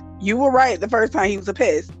 pest. You were right the first time he was a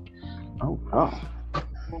pest. oh, oh,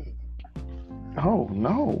 oh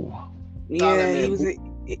no. Yeah, he was.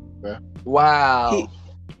 Wow.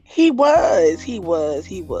 He was. Where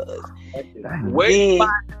you Yeah.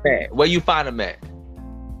 find him at? Where you find him at?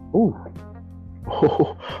 Ooh.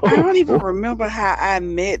 I don't even remember how I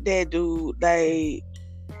met that dude. Like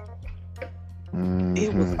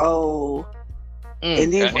it was old,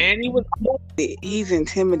 and then And he was he's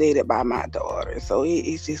intimidated by my daughter, so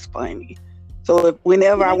it's just funny. So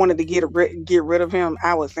whenever I wanted to get rid of him,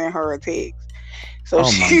 I would send her a text. So Oh,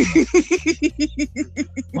 she,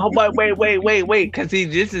 oh, wait, because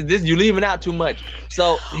this you leaving out too much.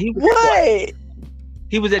 So he what?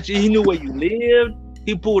 he was at you. He knew where you lived.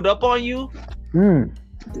 He pulled up on you.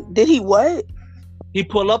 Did he what? He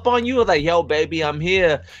pulled up on you. Was like, yo, baby, I'm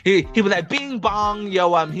here. He was like, bing bong,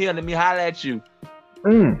 yo, I'm here. Let me holler at you.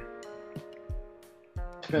 I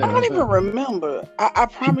don't even remember. I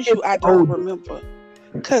promise you, I don't remember.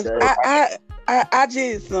 Cause I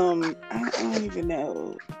just I don't even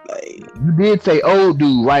know. Like You did say old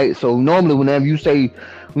dude, right? So normally whenever we think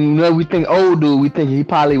old dude, we think he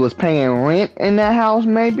probably was paying rent in that house,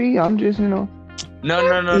 maybe. I'm just, No.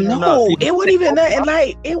 it wasn't even nothing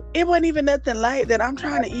like it wasn't even nothing like that. I'm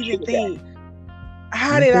trying to even think.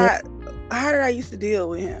 How did I used to deal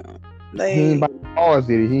with him? Like he ain't buy cars,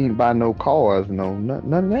 did he? He ain't buy no cars, none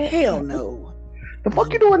of that. hell no. The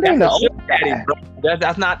fuck you doing there? That's,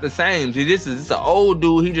 that's not the same. See, this is an old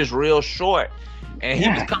dude. He just real short, and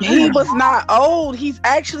He was not old. He's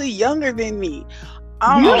actually younger than me.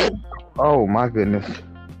 Oh my goodness.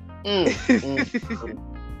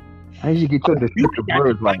 How you get your descriptive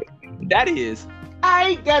words like that is. I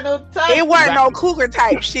ain't got no time. It wasn't no cougar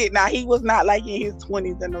type shit. Now he was not like in his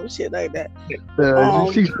 20s and no shit like that.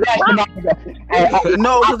 she's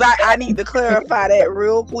No, because I need to clarify that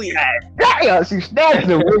real quick. she snatched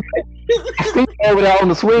him over there on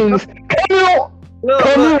the swings. Look,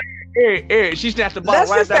 here, she snatched the ball.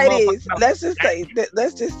 Let's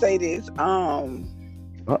just say this.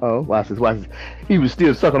 Uh-oh, watch this. He was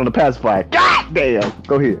still sucking on the pacifier. God damn.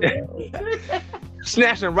 Go ahead.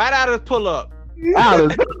 Snatching right out of his pull-up. Out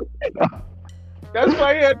of That's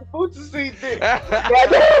why he had the booster seat there.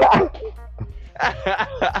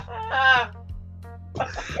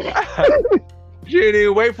 She didn't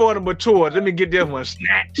even wait for him to mature. Let me get this one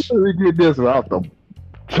snatched. Let me get this one out the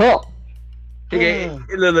jump.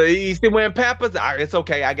 He's still wearing Pampers. All right, it's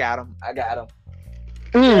okay. I got him.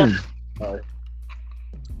 Mm.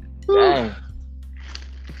 Dang.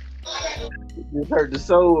 You hurt the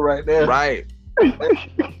soul right there. Right.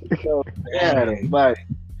 Yeah, but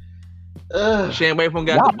She ain't waiting for him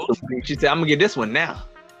got the boost. She said, "I'm gonna get this one now."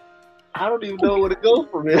 I don't even know where to go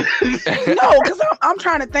from here. No, because I'm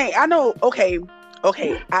trying to think. I know. Okay.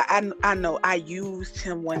 I know. I used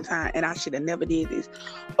him one time, and I should have never did this.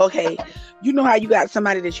 Okay, you know how you got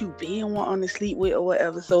somebody that you been wanting to sleep with or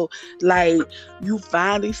whatever. So like, you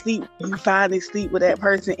finally sleep with that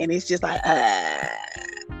person, and it's just like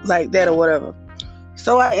that or whatever.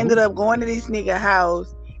 So I ended up going to this nigga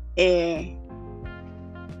house, and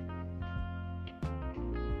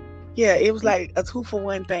yeah, it was like a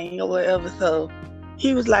 2-for-1 thing or whatever. So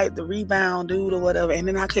he was like the rebound dude or whatever, and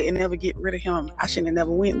then I couldn't never get rid of him. I shouldn't have never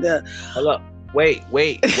went there. Hold up. Wait.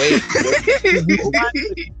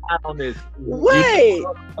 On this. Wait.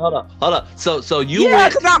 Hold up. So you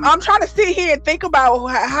because I'm trying to sit here and think about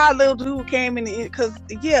how little dude came in. Because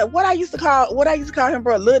what I used to call him,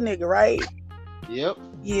 bro, little nigga, right? Yep.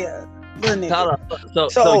 Yeah, little nigga. Hold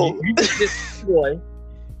up. So you this boy,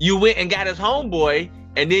 you went and got his homeboy.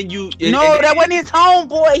 And then that wasn't his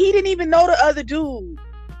homeboy. He didn't even know the other dude.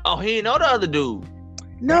 Oh, he didn't know the other dude.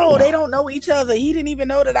 No, they don't know each other. He didn't even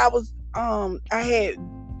know that I was I had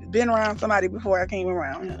been around somebody before I came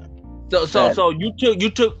around him. So you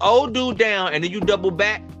took old dude down and then you double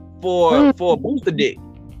back for a booster dick.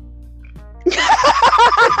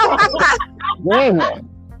 Damn.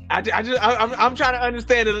 I'm trying to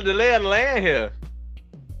understand the lay of the land here.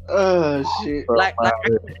 Oh shit! Like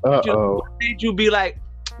did you be like,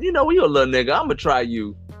 you a little nigga? I'm gonna try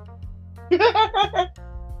you. Like,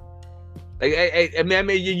 I mean,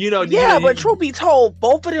 but truth be told,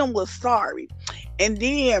 both of them was sorry, and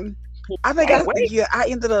then I think I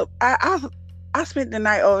ended up I spent the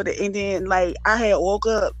night over there, and then like I had woke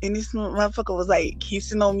up and this motherfucker was like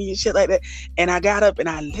kissing on me and shit like that, and I got up and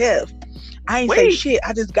I left. I ain't say shit.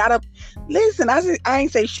 I just got up. Listen, I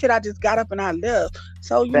ain't say shit. I just got up and I left.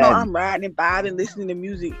 So you know, I'm riding and vibing, listening to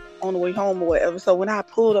music on the way home or whatever. So when I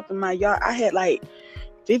pulled up in my yard, I had like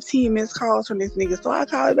 15 missed calls from this nigga. So I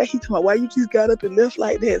called back. He told me, "Why you just got up and left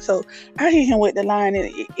like that?" So I hit him with the line,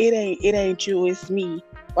 and it ain't you, it's me.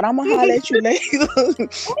 But I'm gonna holler at you later.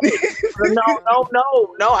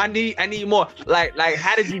 No. I need more. Like,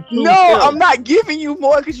 how did you choose? No, I'm not giving you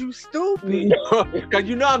more because you stupid. Because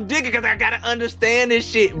I'm digging because I gotta understand this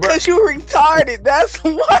shit, bro. Because you retarded. That's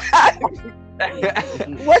why.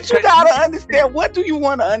 What you gotta understand? What do you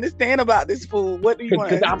want to understand about this fool? What do you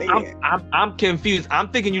want to understand? I'm confused. I'm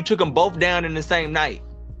thinking you took them both down in the same night.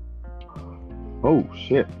 Oh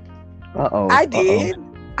shit. I did.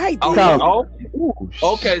 I did.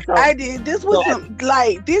 Okay. So, I did. This was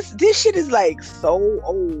like this shit is like so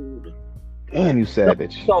old. Damn, you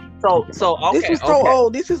savage. So okay. This was so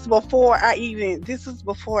old. This is before I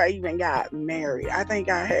even got married. I think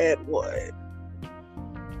I had what?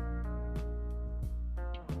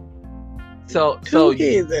 Two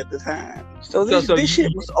kids at the time. So this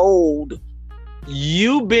shit was old.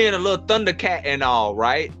 You being a little Thundercat and all,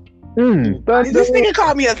 right? This nigga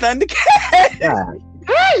called me a Thundercat.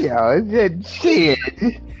 Hey, yo, shit.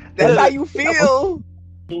 That's how you feel.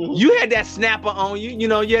 You had that snapper on you. You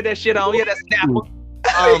had that shit on. You had that snapper.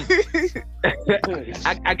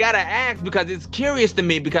 I gotta ask because it's curious to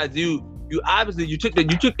me because you obviously you took the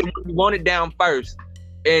one you wanted down first,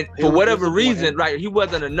 and for whatever reason, right, he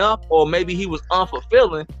wasn't enough, or maybe he was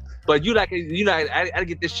unfulfilling. But I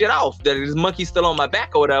get this shit off. That this monkey's still on my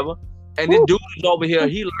back or whatever. And this dude is over here,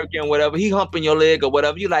 he lurking, whatever, he humping your leg or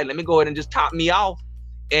whatever. You like, let me go ahead and just top me off.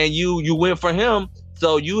 And you went for him.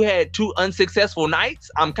 So you had 2 unsuccessful nights.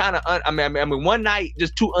 I'm kind of, I mean, one night,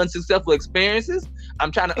 just 2 unsuccessful experiences.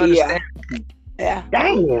 I'm trying to understand. Yeah.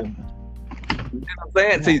 Damn. You know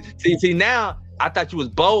what I'm saying? See, now I thought you was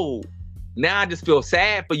bold. Now I just feel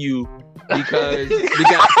sad for you because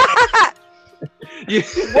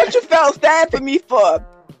what you felt sad for me for?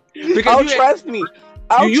 Because trust me.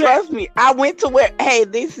 Trust me. I went to where. Hey,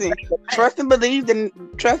 listen. Trust and believe. The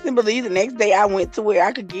next day I went to where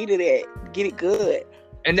I could get it good.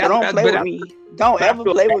 And so don't play with me. Don't ever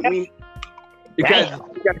play with me. Because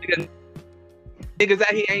niggas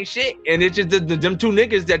out here ain't shit, and it's just them 2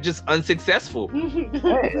 niggas that just unsuccessful.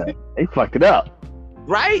 They fucked it up.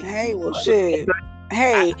 Right? Hey, well, shit.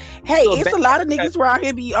 Hey, it's a lot of niggas around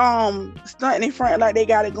here be stunting in front like they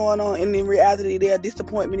got it going on, and in reality they're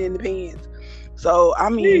disappointment in the pants. So I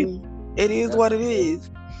mean, it is what it is.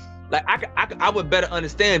 Like I would better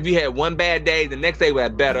understand if you had one bad day, the next day was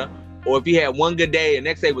better, or if you had one good day, the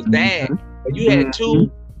next day was bad. But you had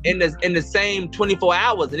 2 in the same 24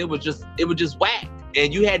 hours, and it was just whacked,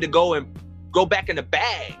 and you had to go back in the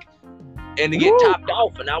bag and to get topped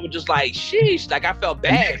off, and I was just like, sheesh, like I felt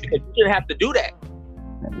bad because you didn't have to do that.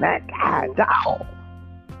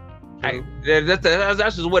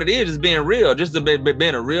 That's just what it is. It's being real, just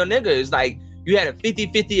being a real nigga. It's like you had a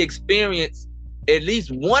 50-50 experience. At least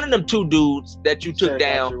one of them two dudes that you took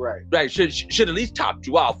down, right, should at least topped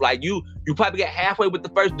you off. Like you probably got halfway with the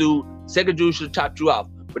first dude. Second dude should have topped you off,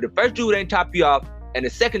 but the first dude ain't top you off, and the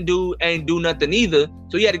second dude ain't do nothing either.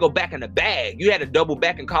 So you had to go back in the bag. You had to double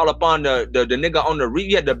back and call up on the nigga on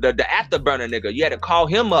you had the afterburner nigga. You had to call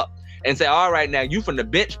him up and say, all right, now you from the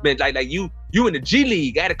bench, like you in the G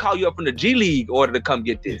League. I had to call you up from the G League in order to come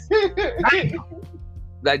get this.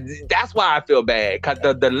 Like that's why I feel bad, because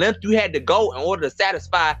the length you had to go in order to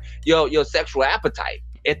satisfy your sexual appetite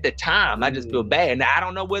at the time. I just feel bad. Now I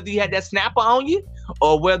don't know whether you had that snapper on you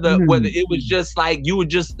or whether it was just like you were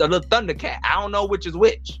just a little Thundercat. I don't know which is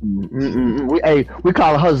which. We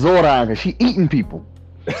call her Zordon because she eating people.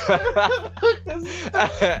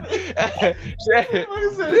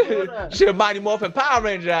 She a Mighty Morphin Power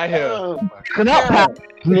Ranger out here.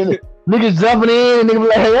 Niggas jumping in, niggas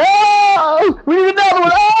like, oh, we need another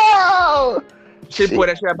one. Oh, she put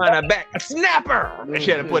that shit up behind her back. A snapper. And she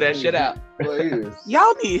had to put that shit out.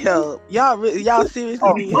 Y'all need help. Y'all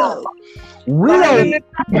seriously need help. Really? I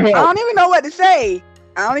don't even know what to say.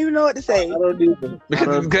 I don't either.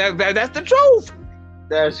 Because that's the truth.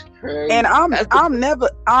 That's crazy. And I'm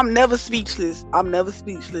never speechless.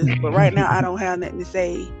 But right now I don't have nothing to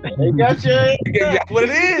say. They got you. That's what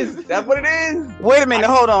it is. Wait a minute.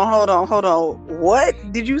 Hold on. What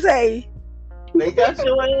did you say? They got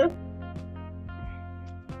your ass.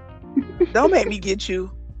 Don't make me get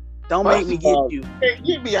you. Can't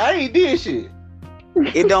get me. I ain't did shit.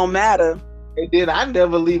 It don't matter. And then I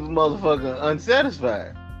never leave a motherfucker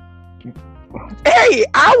unsatisfied. Hey,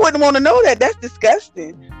 I wouldn't want to know that. That's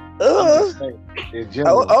disgusting. Ugh.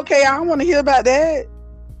 Oh, okay, I don't want to hear about that.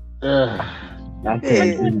 Yeah,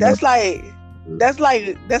 that's like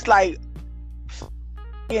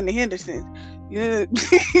in the Hendersons. Yeah.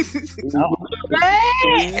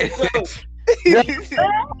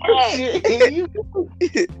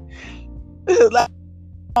 Like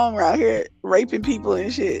around here raping people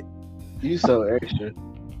and shit. You so extra.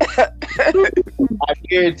 I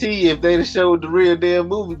guarantee you, if they'd have showed the real damn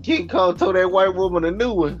movie, King Kong told that white woman a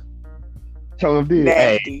new one. Told him,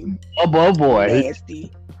 nasty. Hey, oh boy,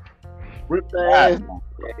 nasty. Rip the ass.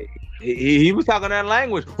 He was talking that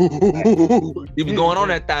language. He was going on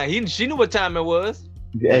that thing. She knew what time it was.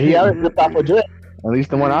 Yeah, he always flipped off a jet. At least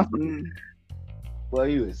the one I saw. Well,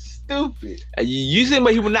 he was stupid. You see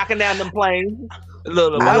when he was knocking down them planes.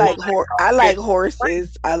 I like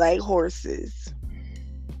horses.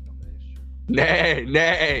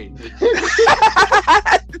 Nay.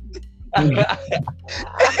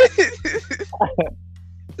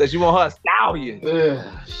 So she want her a stallion.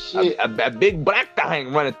 Shit. A big black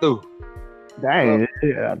thing running through. Dang,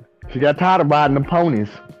 yeah. She got tired of riding the ponies.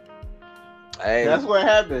 Hey. That's what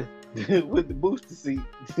happened with the booster seat.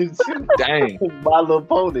 Dang. My Little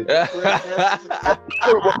Pony.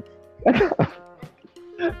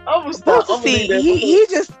 He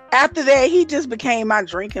just after that he just became my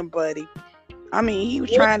drinking buddy. I mean, he was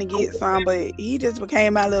trying to get some, but he just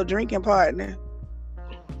became my little drinking partner.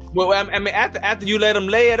 Well, I mean, after you let him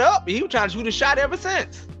lay it up, he was trying to shoot a shot ever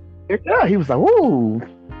since. Yeah, he was like, "Ooh,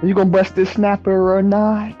 are you gonna bust this snapper or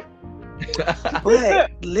not?"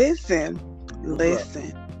 But listen.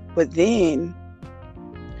 But then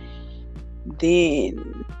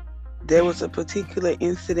there was a particular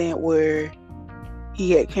incident where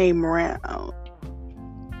he had came around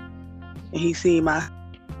and he seen my.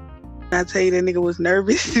 I tell you, that nigga was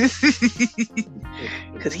nervous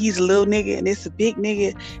because he's a little nigga and it's a big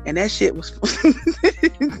nigga, and that shit was.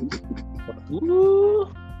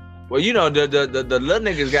 Ooh. Well, you know the little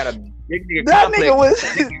niggas got a big nigga. That complex. nigga was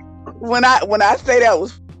when I say that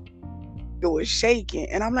was. It was shaking,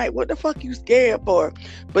 and I'm like, what the fuck you scared for?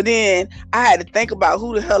 But then I had to think about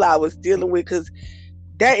who the hell I was dealing with, because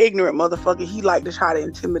that ignorant motherfucker, he liked to try to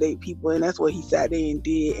intimidate people, and that's what he sat there and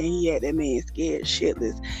did, and he had that man scared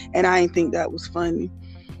shitless, and I didn't think that was funny.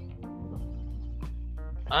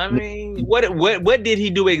 I mean, what did he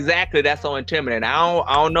do exactly that's so intimidating? I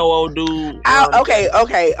don't know, old dude. Okay.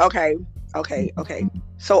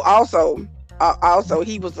 So also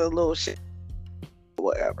he was a little shit,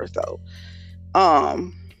 whatever. So, I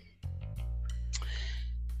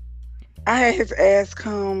had his ass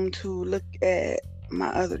come to look at my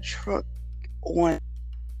other truck one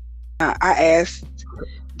I asked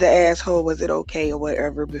the asshole, was it okay or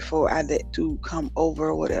whatever before I let dude come over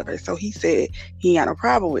or whatever. So he said he had no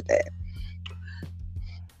problem with that.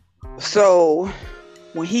 So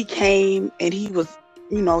when he came and he was,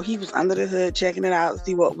 he was under the hood checking it out,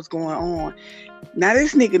 see what was going on. Now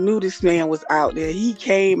this nigga knew this man was out there. He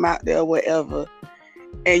came out there, whatever,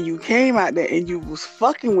 and you came out there and you was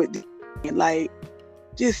fucking with this man, like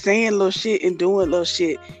just saying little shit and doing little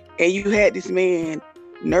shit, and you had this man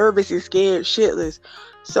nervous and scared shitless.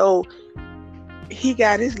 So he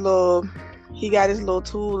got his little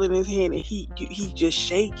tool in his hand and he just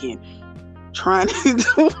shaking, trying to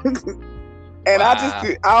do. And wow.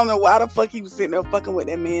 I don't know why the fuck he was sitting there fucking with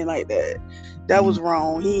that man like that. That was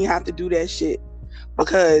wrong. He didn't have to do that shit.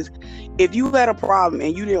 Because if you had a problem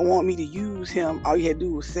and you didn't want me to use him, all you had to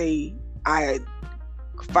do was say, I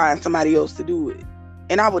find somebody else to do it.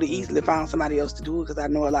 And I would have easily found somebody else to do it because I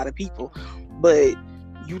know a lot of people. But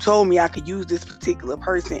you told me I could use this particular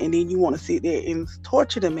person, and then you want to sit there and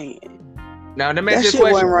torture the man. Now, let me ask you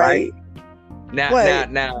a question, right?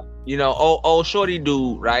 Now, old shorty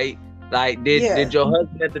dude, right? Like, did your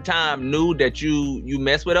husband at the time knew that you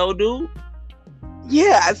messed with old dude?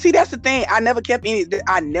 Yeah, see, that's the thing. I never kept any.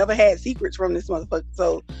 I never had secrets from this motherfucker.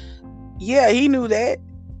 So, yeah, he knew that.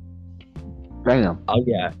 Damn. Oh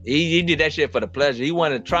yeah, he did that shit for the pleasure. He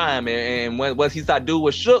wanted to try him, and once he saw dude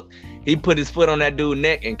was shook, he put his foot on that dude's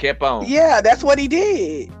neck and kept on. Yeah, that's what he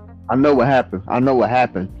did. I know what happened.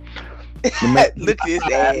 Look at his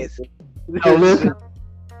ass. Yo,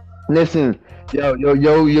 listen.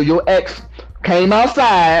 Your ex came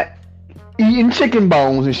outside eating chicken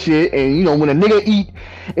bones and shit, and when a nigga eat,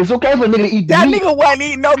 it's okay for a nigga to eat that meat. Nigga wasn't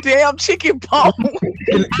eating no damn chicken bones. When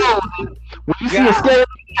you see a scary,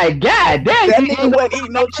 like, God damn, that nigga wasn't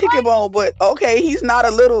eating no chicken bone, but okay, he's not a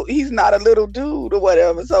little dude or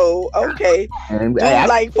whatever. So okay, dude,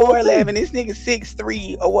 like 4'11", this nigga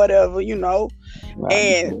 6'3" or whatever,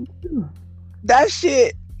 and that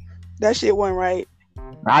shit wasn't right.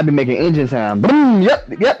 I've been making engine sound. Boom. Yep.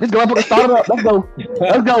 Let's go. Start it up. Let's go.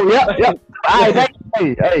 Yep. All right.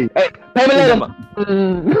 Hey. Pay me later.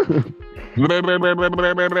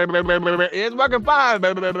 It's working fine.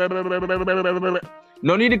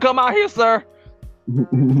 No need to come out here, sir.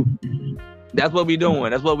 That's what we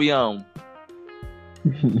doing. That's what we own.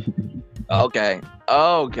 Okay.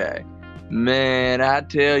 Man, I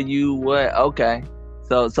tell you what. Okay.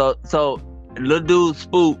 So, little dude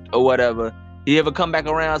spooked or whatever. He ever come back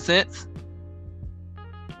around since?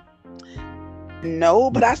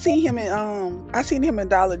 No, but I seen him in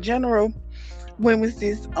Dollar General. When was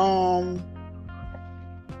this? A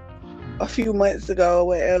few months ago, or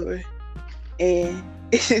whatever. And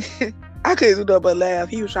I couldn't do nothing but laugh.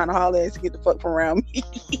 He was trying to holler at us to get the fuck from around me.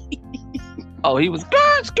 Oh, he was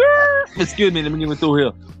skirt. Excuse me, let me get through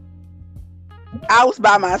here. I was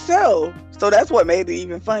by myself, so that's what made it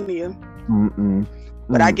even funnier.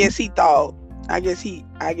 But I guess he thought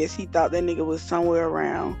that nigga was somewhere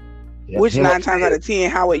around. Which 9 times out of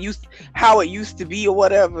 10, how it used to be or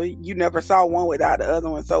whatever, you never saw one without the other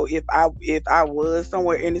one. So if I was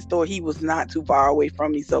somewhere in the store, he was not too far away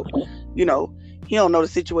from me. So, he don't know the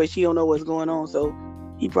situation, he don't know what's going on. So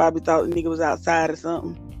he probably thought the nigga was outside or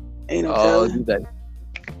something. Ain't no telling.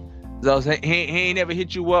 So he ain't never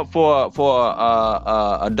hit you up for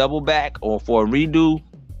a double back or for a redo?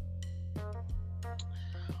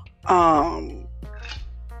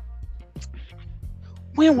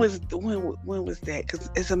 When was that? Because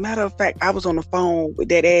as a matter of fact, I was on the phone with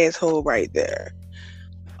that asshole right there.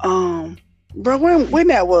 Bro, when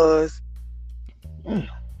that was?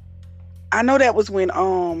 I know that was when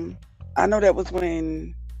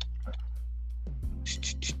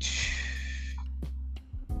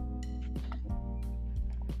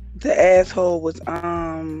the asshole was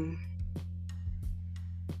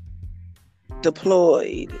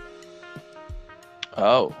deployed.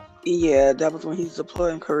 Oh. Yeah, that was when he's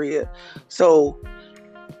deployed in Korea. So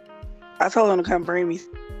I told him to come bring me.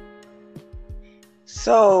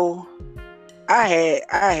 So I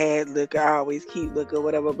had liquor. I always keep liquor or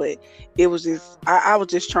whatever, but it was just I was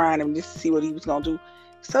just trying him just to see what he was gonna do.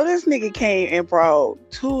 So this nigga came and brought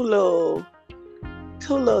two little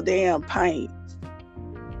damn pints.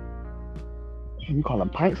 You call them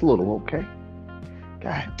pints little, okay?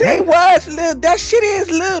 God they was little. That shit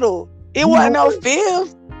is little. It wasn't no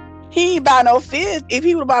fifth. He ain't buy no fifth. If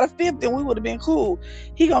he would have bought a fifth, then we would have been cool.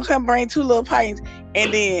 He gonna come bring two little pints,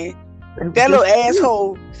 and then that little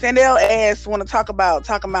asshole Sandel ass want to talk about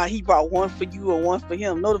he brought one for you or one for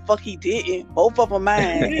him. No, the fuck he didn't. Both of them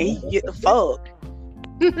mine, and he can get the fuck.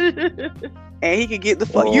 And he can get the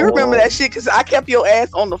fuck. You remember that shit? Cause I kept your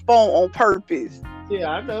ass on the phone on purpose.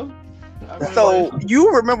 Yeah, I know. So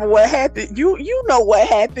you remember what happened? You know what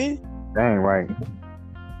happened? Dang right.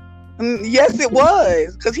 Yes, it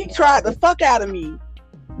was because he tried the fuck out of me.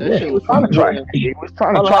 That shit He was trying to try. He was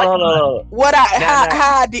trying to Hold try. on, hold on. What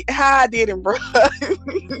how I did him, bro.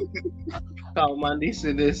 Called my niece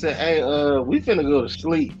and they said, "Hey, we finna go to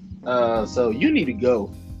sleep. So you need to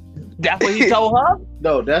go." That's what he told her?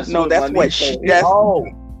 No, that's No, what that's my what niece told him. that's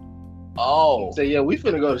Oh. Say, yeah, we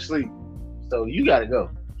finna go to sleep. So you gotta go.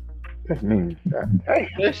 That's mean. That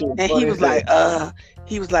shit and funny he was as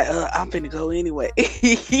like, hell. I'm finna go anyway.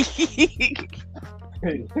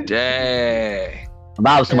 Dang. If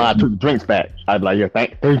I was somebody took the drinks back, I'd be like, yeah,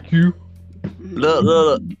 thank you.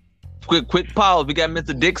 Look. Quick pause. We got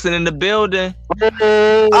Mr. Dixon in the building.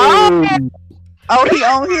 Oh, he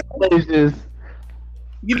on here. It's just,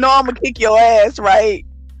 You know I'm gonna kick your ass, right?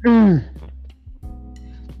 The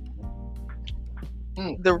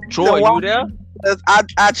Troy, reason why you there? is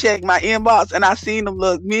I checked my inbox and I seen them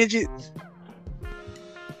little midgets.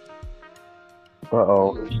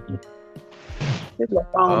 uh-oh. His little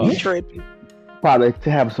phone be tripping. Probably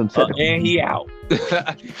to have some technical. And he out. He'll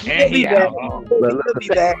and be he back. out. He'll be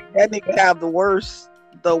back. That nigga have the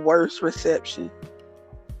worst reception.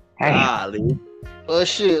 Golly.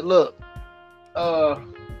 Shit, look.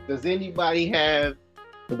 Does anybody have?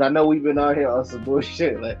 Because I know we've been out here on some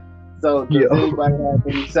bullshit. Like, so does anybody have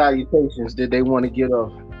any salutations that they want to get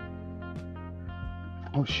off?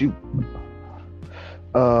 Oh shoot.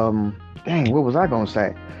 Dang, what was I gonna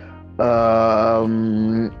say?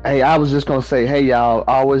 Hey, I was just gonna say, hey y'all,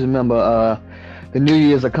 always remember the New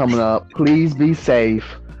Year's are coming up. Please be safe.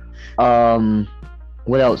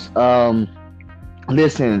 What else?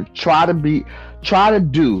 Listen, try to be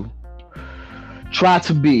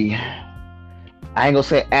I ain't gonna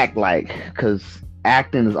say act like, because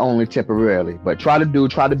acting is only temporarily, but try to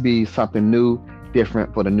be something new,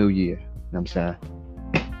 different for the new year. You know what I'm saying?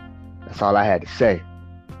 That's all I had to say.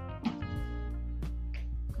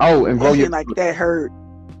 Oh, and grow Like that hurt.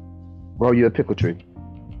 your pickle tree.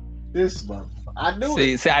 This month, I knew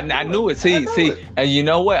it. See, I knew it. See, and you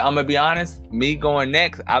know what? I'm gonna be honest. Me going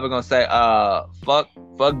next, I was gonna say, fuck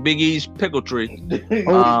Big E's pickle tree.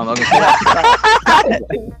 I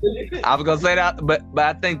was gonna say that, but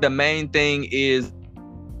I think the main thing is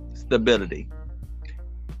stability.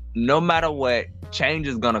 No matter what, change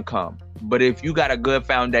is gonna come. But if you got a good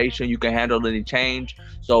foundation, you can handle any change.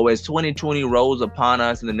 So as 2020 rolls upon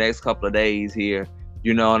us in the next couple of days here,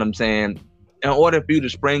 you know what I'm saying? In order for you to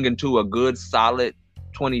spring into a good, solid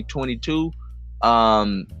 2022,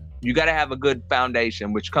 you got to have a good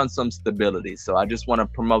foundation, which comes from stability. So I just want to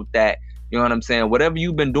promote that. You know what I'm saying? Whatever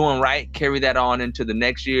you've been doing right, carry that on into the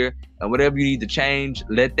next year. And whatever you need to change,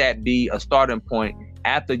 let that be a starting point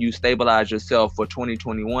after you stabilize yourself for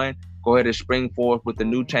 2021. Go ahead and spring forth with the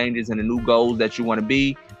new changes and the new goals that you want to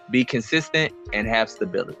be consistent, and have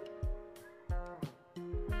stability.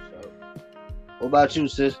 What about you,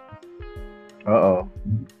 sis? All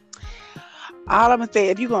I'm gonna say,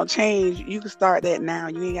 if you're gonna change, you can start that now.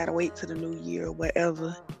 You ain't gotta wait till the new year or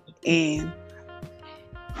whatever. And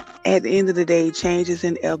at the end of the day, change is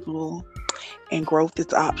inevitable and growth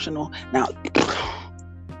is optional. Now,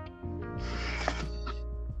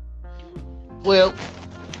 well,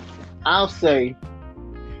 I'll say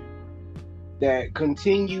that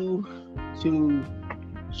continue to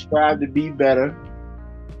strive to be better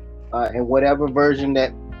in whatever version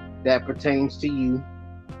that pertains to you.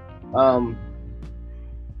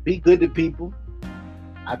 Be good to people.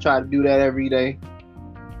 I try to do that every day,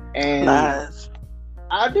 and lies.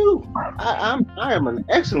 I do. I am an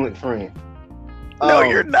excellent friend. No,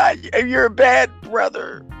 you're not. You're a bad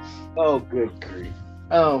brother. Oh, good grief.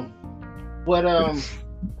 But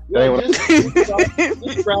Hey, just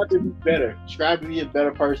strive to be better. Strive to be a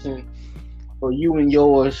better person for you and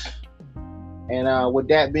yours. And with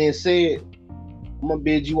that being said, I'm gonna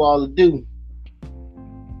bid you all adieu.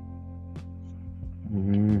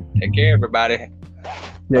 Take care, everybody.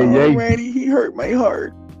 Yeah. Already, he hurt my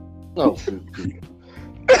heart. Oh, good grief.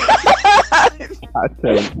 I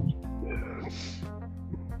tell you.